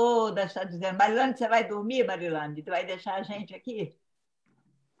todas, está dizendo. Marilane, você vai dormir, Marilane? Tu vai deixar a gente aqui?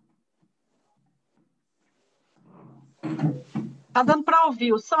 Tá dando para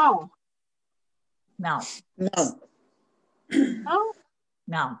ouvir o som? Não. Não?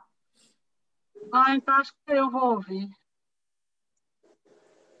 Não. Então acho que eu vou ouvir.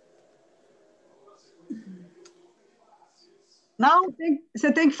 Não?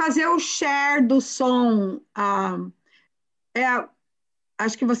 Você tem que fazer o share do som.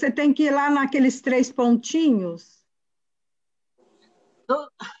 Acho que você tem que ir lá naqueles 3 pontinhos.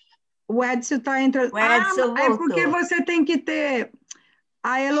 O Edson está entrando. É porque você tem que ter...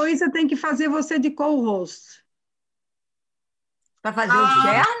 A Heloísa tem que fazer você de co-host. Para fazer o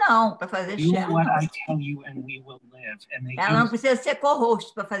share, não. Para fazer share, não. Ela não precisa ser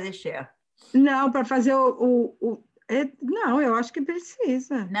co-host para fazer share. Não, para fazer Não, eu acho que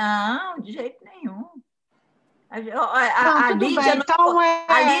precisa. Não, de jeito nenhum. A Lídia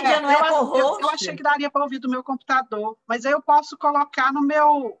não é co-host. Eu achei que daria para ouvir do meu computador, mas aí eu posso colocar no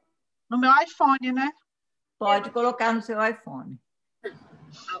meu iPhone, né? Pode colocar no seu iPhone.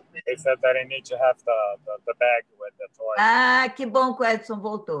 They said that I need to have the bag with the toy. Ah, que bom que o Edson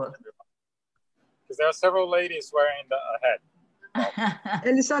voltou. Because there are several ladies wearing the head.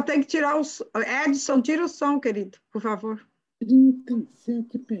 Ele só tem que tirar o som. Edson, tira o som, querido, por favor.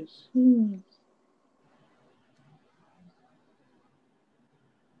 37 pessoas.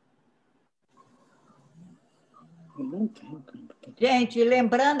 Gente,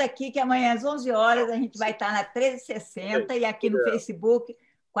 lembrando aqui que amanhã às 11 horas a gente vai estar na 1360 e aqui no Facebook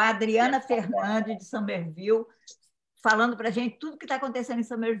com a Adriana Fernandes de Somerville, falando para a gente tudo que está acontecendo em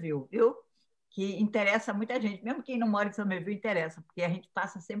Somerville, viu? Que interessa muita gente, mesmo quem não mora em Somerville interessa, porque a gente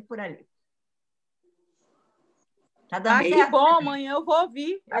passa sempre por ali. Tá dando certo? Que bom, amanhã eu vou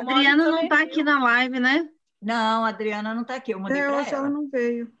ouvir. A Adriana não está aqui na live, né? Não, a Adriana não está aqui, eu mandei para ela. Ela não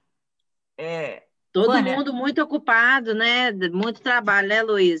veio. Todo Vânia. mundo muito ocupado, né? Muito trabalho, né,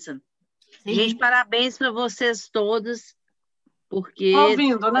 Luísa? Gente, parabéns para vocês todos, porque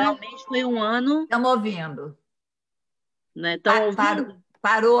ouvindo, né? realmente foi um ano. Estamos ouvindo. Né? Ouvindo?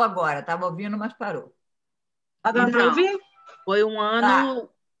 Parou agora, estava ouvindo, mas parou. Agora para ouvir? Foi um ano.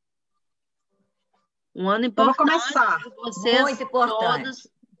 Um ano importante. Vamos começar. Vocês muito importante.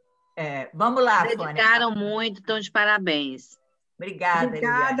 Todos vamos lá, dedicaram Fônia. muito, então de parabéns.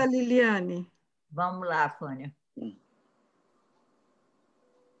 Obrigada, Liliane. Vamos lá, Fônia.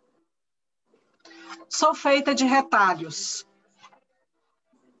 Sou feita de retalhos,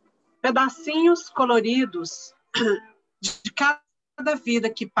 pedacinhos coloridos de cada vida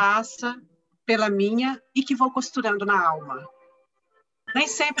que passa pela minha e que vou costurando na alma. Nem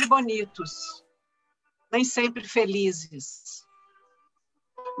sempre bonitos, nem sempre felizes,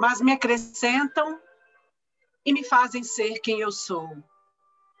 mas me acrescentam e me fazem ser quem eu sou.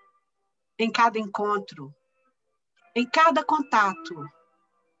 Em cada encontro, em cada contato,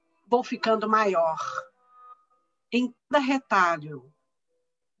 vou ficando maior. Em cada retalho,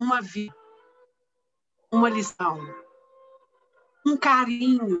 uma vida, uma lição, um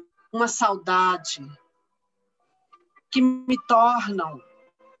carinho, uma saudade, que me tornam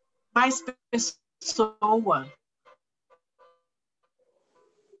mais pessoa,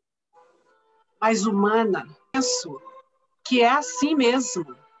 mais humana. Penso que é assim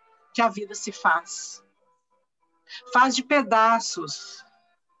mesmo que a vida se faz. Faz de pedaços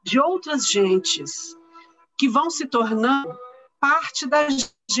de outras gentes que vão se tornando parte da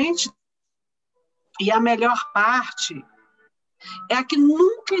gente. E a melhor parte é a que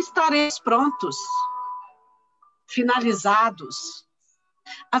nunca estaremos prontos, finalizados.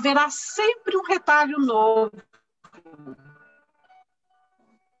 Haverá sempre um retalho novo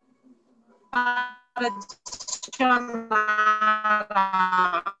para adicionar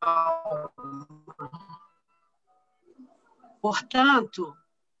a alma. Portanto,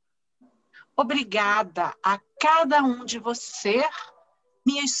 obrigada a cada um de você,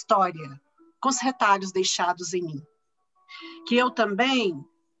 minha história, com os retalhos deixados em mim. Que eu também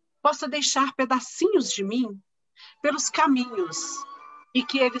possa deixar pedacinhos de mim pelos caminhos e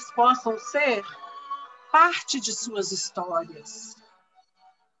que eles possam ser parte de suas histórias.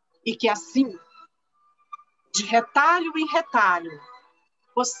 E que assim, de retalho em retalho,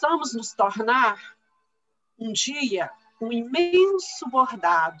 possamos nos tornar um dia um imenso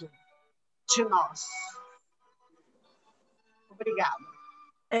bordado de nós. Obrigada.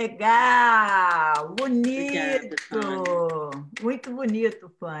 Legal, bonito. Obrigada, muito bonito,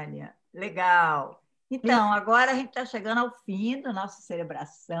 Fânia. Legal. Então, agora a gente está chegando ao fim da nossa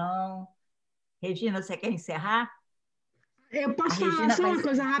celebração. Regina, você quer encerrar? Eu posso falar só uma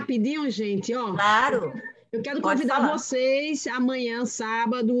coisa rapidinho, gente? Ó, claro. Eu quero convidar vocês amanhã,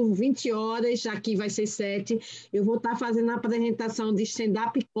 sábado, 20 horas, aqui vai ser 7. Eu vou estar fazendo a apresentação de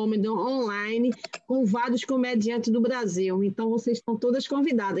stand-up comedy online com vários comediantes do Brasil. Então, vocês estão todas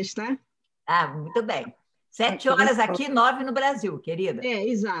convidadas, tá? Ah, muito bem. 7 horas aqui, 9 no Brasil, querida.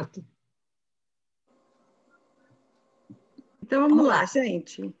 Exato. Então, vamos lá,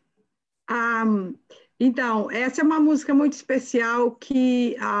 gente. Então, essa é uma música muito especial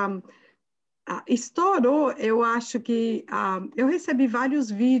que estourou. Eu acho que eu recebi vários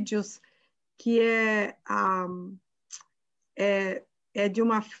vídeos que é de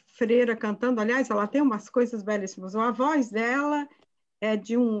uma freira cantando. Aliás, ela tem umas coisas belíssimas. A voz dela é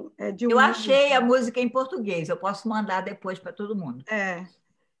de um eu achei a música em português. Eu posso mandar depois para todo mundo.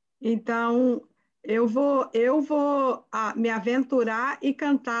 Então, eu vou me aventurar e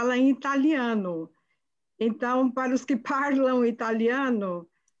cantá-la em italiano. Então, para os que falam italiano,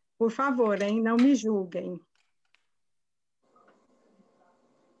 por favor, hein, não me julguem.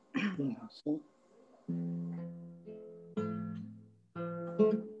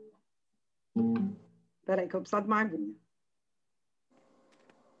 Espera aí, que eu preciso de uma aguinha.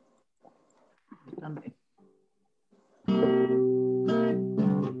 também.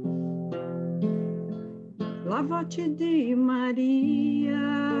 La voce di Maria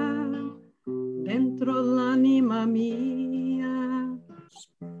dentro l'anima mia,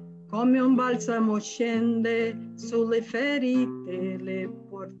 come un balsamo scende sulle ferite, le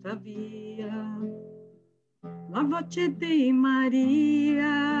porta via. La voce di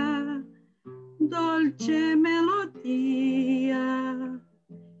Maria, dolce melodia,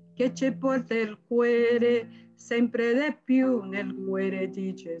 che ci porta il cuore sempre di più nel cuore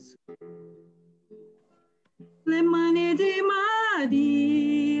di Gesù. Le mani di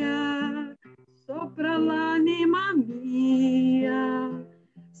Maria sopra l'anima mia,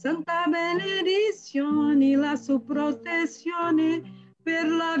 santa benedizione, la sua protezione per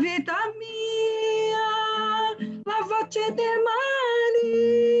la vita mia. La voce di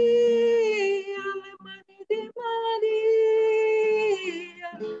Maria, le mani di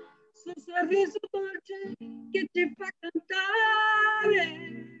Maria, suo sorriso dolce che ti fa cantare.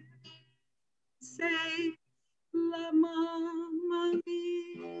 Sei la mamma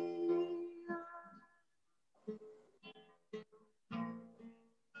mia.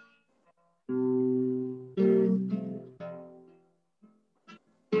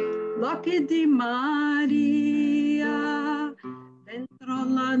 L'occhio di Maria dentro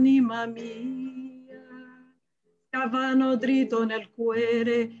l'anima mia scavano dritto nel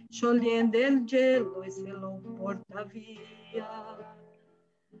cuore, sciogliendo il gelo e se lo porta via.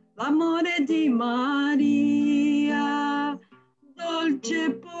 L'amore di Maria,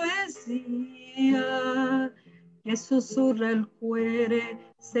 dolce poesia, che sussurra il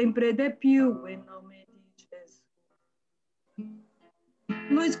cuore sempre di più in nome di Gesù.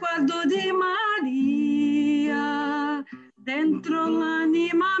 Lo sguardo di Maria, dentro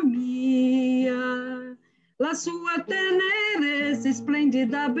l'anima mia, la sua tenerezza,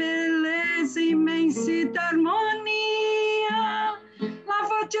 splendida bellezza, immensità, armonia. La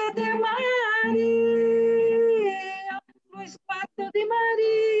voce di Maria, lo sguardo di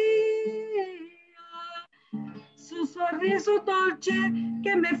Maria, suo sorriso dolce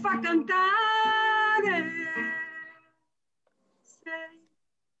che mi fa cantare. Sei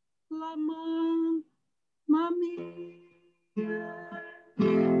la mamma mia.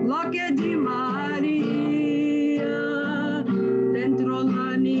 L'occhio di Maria, dentro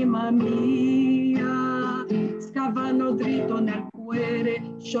l'anima mia, scavano dritto nel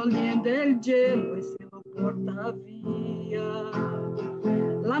cuore, sciogliendo il gelo e se lo porta via.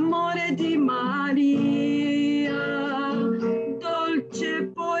 L'amore di Maria, dolce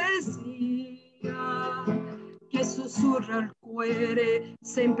poesia, che sussurra il cuore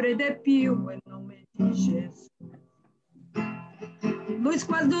sempre di più in nome di Gesù. Lo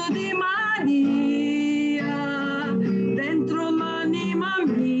sguardo di Maria, dentro l'anima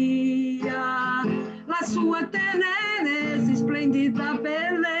mia, la sua tenerezza, splendida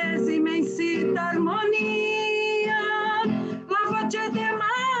bellezza, immensità, armonia. La voce di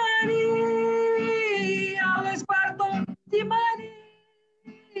Maria, lo sguardo di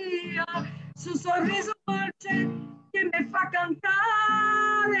Maria, suo sorriso dolce che mi fa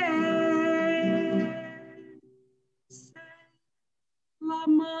cantare. La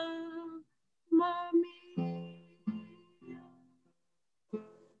mamma mia.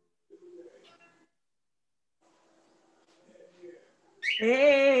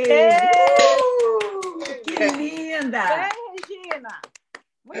 Que linda! Bem, Regina!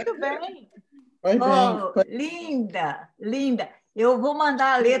 Muito bem! Foi bem. Linda, linda. Eu vou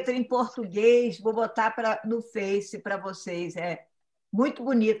mandar a letra em português, vou botar no Face para vocês. É muito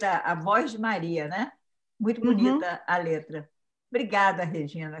bonita a voz de Maria, né? Muito bonita a letra. Obrigada,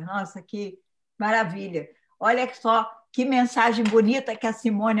 Regina. Nossa, que maravilha. Olha só que mensagem bonita que a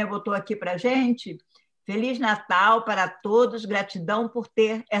Simônia botou aqui para a gente. Feliz Natal para todos. Gratidão por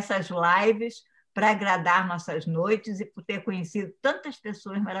ter essas lives para agradar nossas noites e por ter conhecido tantas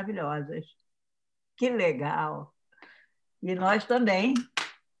pessoas maravilhosas. Que legal. E nós também,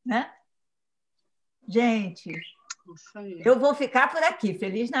 né? Gente, eu vou ficar por aqui.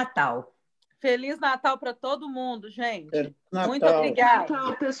 Feliz Natal. Feliz Natal para todo mundo, gente. Natal. Muito obrigada.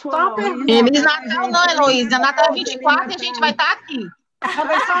 Natal, pessoal. Feliz Natal não, Heloísa. Natal 24 e a gente vai estar aqui.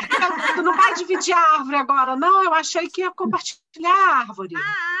 Tu não vai dividir a árvore agora, não? Eu achei que ia compartilhar a árvore.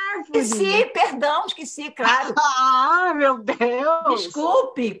 Esqueci, perdão, esqueci, claro. Ah, meu Deus!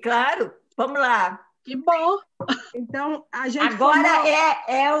 Desculpe, claro. Vamos lá. Que bom! Então, a gente agora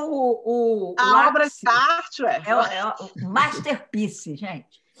é a obra de arte, é o masterpiece,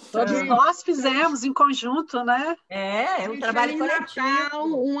 gente. Todos nós fizemos em conjunto, né? É um trabalho coletivo. Natal,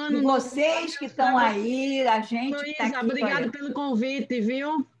 um ano e vocês que estão aí, a gente está aqui. Obrigada pelo convite,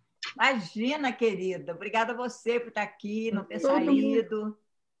 viu? Imagina, querida. Obrigada a você por estar aqui, não ter Todo saído.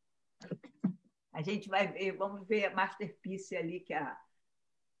 A gente vai ver, vamos ver a Masterpiece ali, que a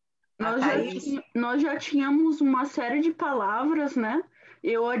Thaís... Nós já tínhamos uma série de palavras, né?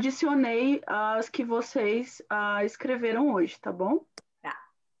 Eu adicionei as que vocês escreveram hoje, tá bom? Tá.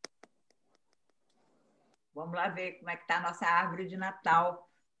 Vamos lá ver como é que está a nossa árvore de Natal.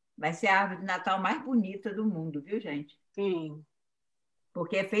 Vai ser a árvore de Natal mais bonita do mundo, viu, gente? Sim.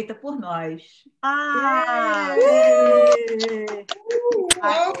 Porque é feita por nós.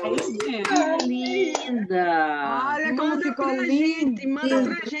 Que linda! Olha como ficou lindo. Manda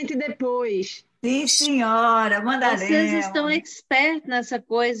pra gente depois. Sim, senhora, mandaremos. Vocês estão expert nessa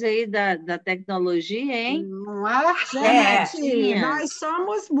coisa aí da tecnologia, hein? Não é? Gente, nós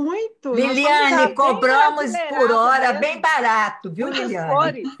somos muito. Liliane, cobramos por hora bem barato, viu, Muitas Liliane?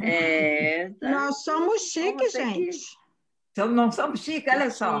 cores. Nós somos chiques, gente. Não somos chiques,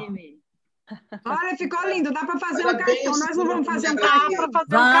 olha só. Olha, ficou lindo. Dá para fazer um cartão. Nós não vamos fazer um cartão.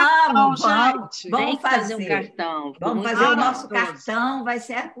 Vamos fazer um cartão. Vamos fazer o nosso cartão, vai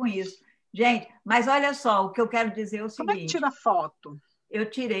ser com isso. Gente, mas olha só, o que eu quero dizer é o seguinte... Como é que tira foto? Eu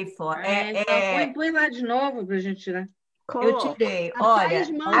tirei foto. Põe lá de novo para a gente tirar. Eu tirei. Olha,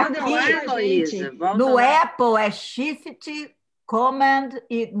 aqui, no Apple é Shift, Command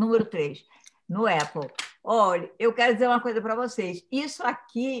e número 3. No Apple. Olha, eu quero dizer uma coisa para vocês. Isso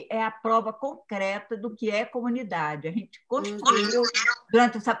aqui é a prova concreta do que é comunidade. A gente construiu,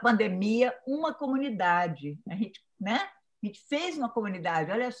 durante essa pandemia, uma comunidade. A gente fez uma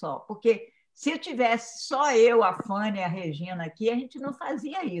comunidade, olha só. Porque se eu tivesse só eu, a Fanny e a Regina aqui, a gente não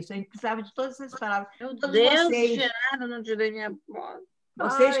fazia isso. A gente precisava de todas essas palavras. Meu Deus, tiraram, não tirei minha foto.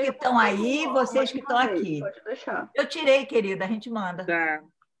 Vocês que estão aí, vocês que estão aqui. Pode deixar. Eu tirei, querida, a gente manda. Tá.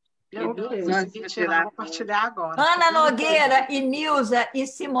 Eu consegui tirar, vou compartilhar agora. Ana Nogueira e Nilza e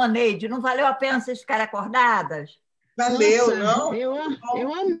Simoneide, não valeu a pena vocês ficarem acordadas? Valeu, não? Eu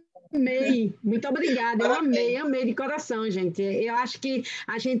amei. Muito obrigada. Eu amei de coração, gente. Eu acho que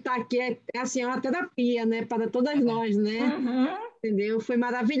a gente está aqui, é assim, uma terapia, né? Para todas nós, né? Entendeu? Foi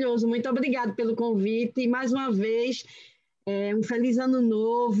maravilhoso. Muito obrigada pelo convite. E mais uma vez, um feliz ano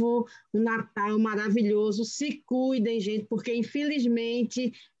novo, um Natal maravilhoso. Se cuidem, gente, porque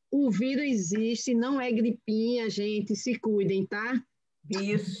infelizmente o vírus existe, não é gripinha, gente. Se cuidem, tá?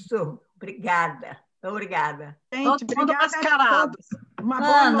 Isso. Obrigada. Obrigada. Gente, obrigada.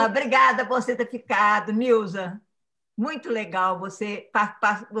 Ana, obrigada por você ter ficado. Nilza, muito legal. Você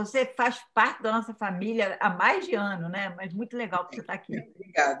faz parte da nossa família há mais de ano, né? Mas muito legal que você está aqui.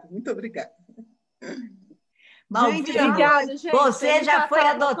 Obrigada, muito obrigada. Malvino, gente, você já foi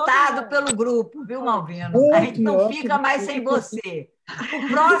adotado pelo grupo, viu, Malvino? A gente não fica mais sem você. O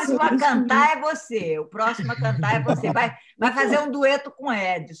próximo a cantar é você. O próximo a cantar é você. Vai fazer um dueto com o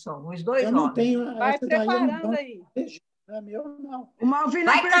Edson, os dois homens. Não tenho. Vai preparando aí. Não é meu, não. O Malvino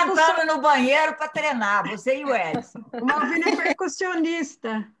vai cantando no banheiro para treinar, você e o Edson. O Malvino é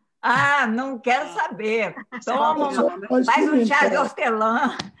percussionista. Ah, não quero saber. Toma, faz um chá de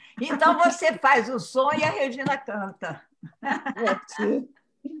hortelã. Então você faz o som e a Regina canta.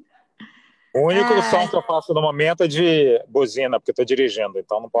 O único som que eu faço no momento é de buzina, porque estou dirigindo,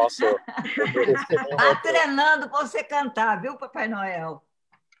 então não posso... Está treinando para você cantar, viu, Papai Noel?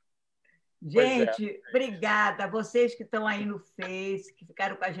 Gente, obrigada. Vocês que estão aí no Face, que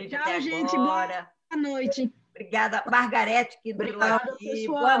ficaram com a gente até gente, agora. Boa noite. Obrigada, Margarete, que entrou aqui.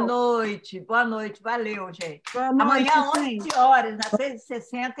 Boa noite, valeu, gente. Boa noite, amanhã, 11 horas, na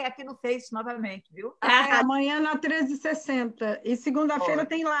 13h60, é aqui no Face novamente, viu? Amanhã na 13h60. E segunda-feira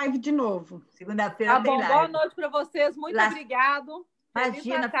tem live de novo. Segunda-feira tem live. Boa noite para vocês, muito obrigado.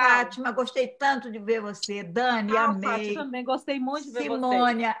 Imagina, Fátima, gostei tanto de ver você. Dani, amei. Fátima, também gostei muito de ver você.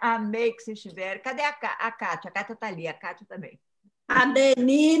 Simônia, amei que vocês estiveram. Cadê a Kátia? A Kátia está ali, a Kátia também. A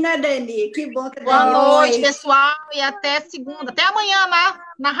Deni, né, Deni? Que bom que Boa noite, pessoal, e até segunda. Até amanhã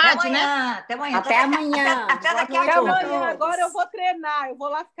na rádio, né? Até amanhã. Até amanhã. Até daqui a pouco. Amanhã. Agora eu vou treinar. Eu vou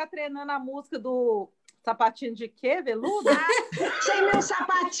lá ficar treinando a música do sapatinho de quê, veludo? Sem meu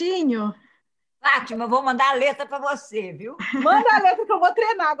sapatinho. Fátima, eu vou mandar a letra para você, viu? Manda a letra que eu vou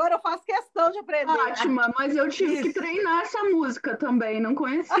treinar. Agora eu faço questão de aprender. Fátima, mas eu tive que treinar essa música também, não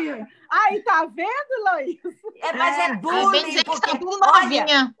conhecia. Aí, tá vendo, Laís? Mas é bullying, porque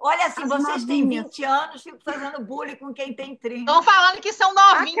olha assim, vocês têm 20 anos, fico fazendo bullying com quem tem 30. Estão falando que são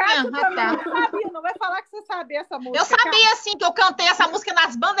novinhas. Não vai falar que você sabia essa música. Eu sabia, sim, que eu cantei essa música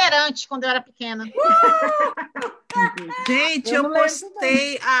nas Bandeirantes, quando eu era pequena. Gente, eu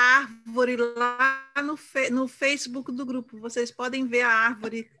postei a árvore lá no Facebook do grupo. Vocês podem ver a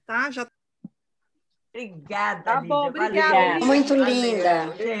árvore, tá? Já Obrigada, Tá bom, Lívia. obrigada. Muito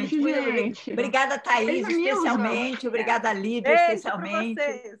linda. Gente. Obrigada, Thaís, especialmente. Obrigada, Lívia, Beijo especialmente. pra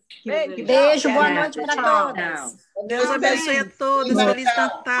vocês. Beijo, boa noite para todas. Deus abençoe a todos. Feliz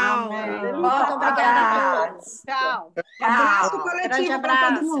Natal. Muito obrigada a todos. Tchau. Abraço coletivo Grande para todo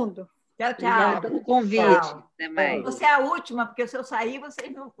abraço. mundo. Tchau, Obrigada tchau. pelo convite. Tchau. Até mais. Você é a última, porque se eu sair,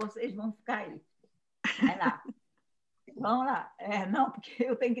 vocês vão ficar aí. Vai lá. Vamos lá. Não, porque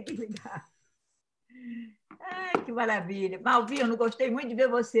eu tenho que desligar. Ai, que maravilha. Malvino, gostei muito de ver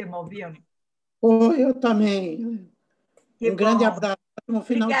você, Malvino. Eu também. Que grande bom. abraço. No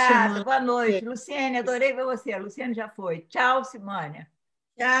final Obrigada, de semana. boa noite. Luciene, adorei ver você. A Luciene já foi. Tchau, Simônia.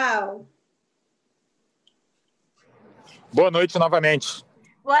 Tchau. Boa noite novamente.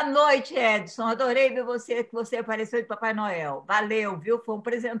 Boa noite, Edson. Adorei ver você, que você apareceu de Papai Noel. Valeu, viu? Foi um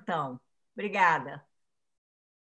presentão. Obrigada.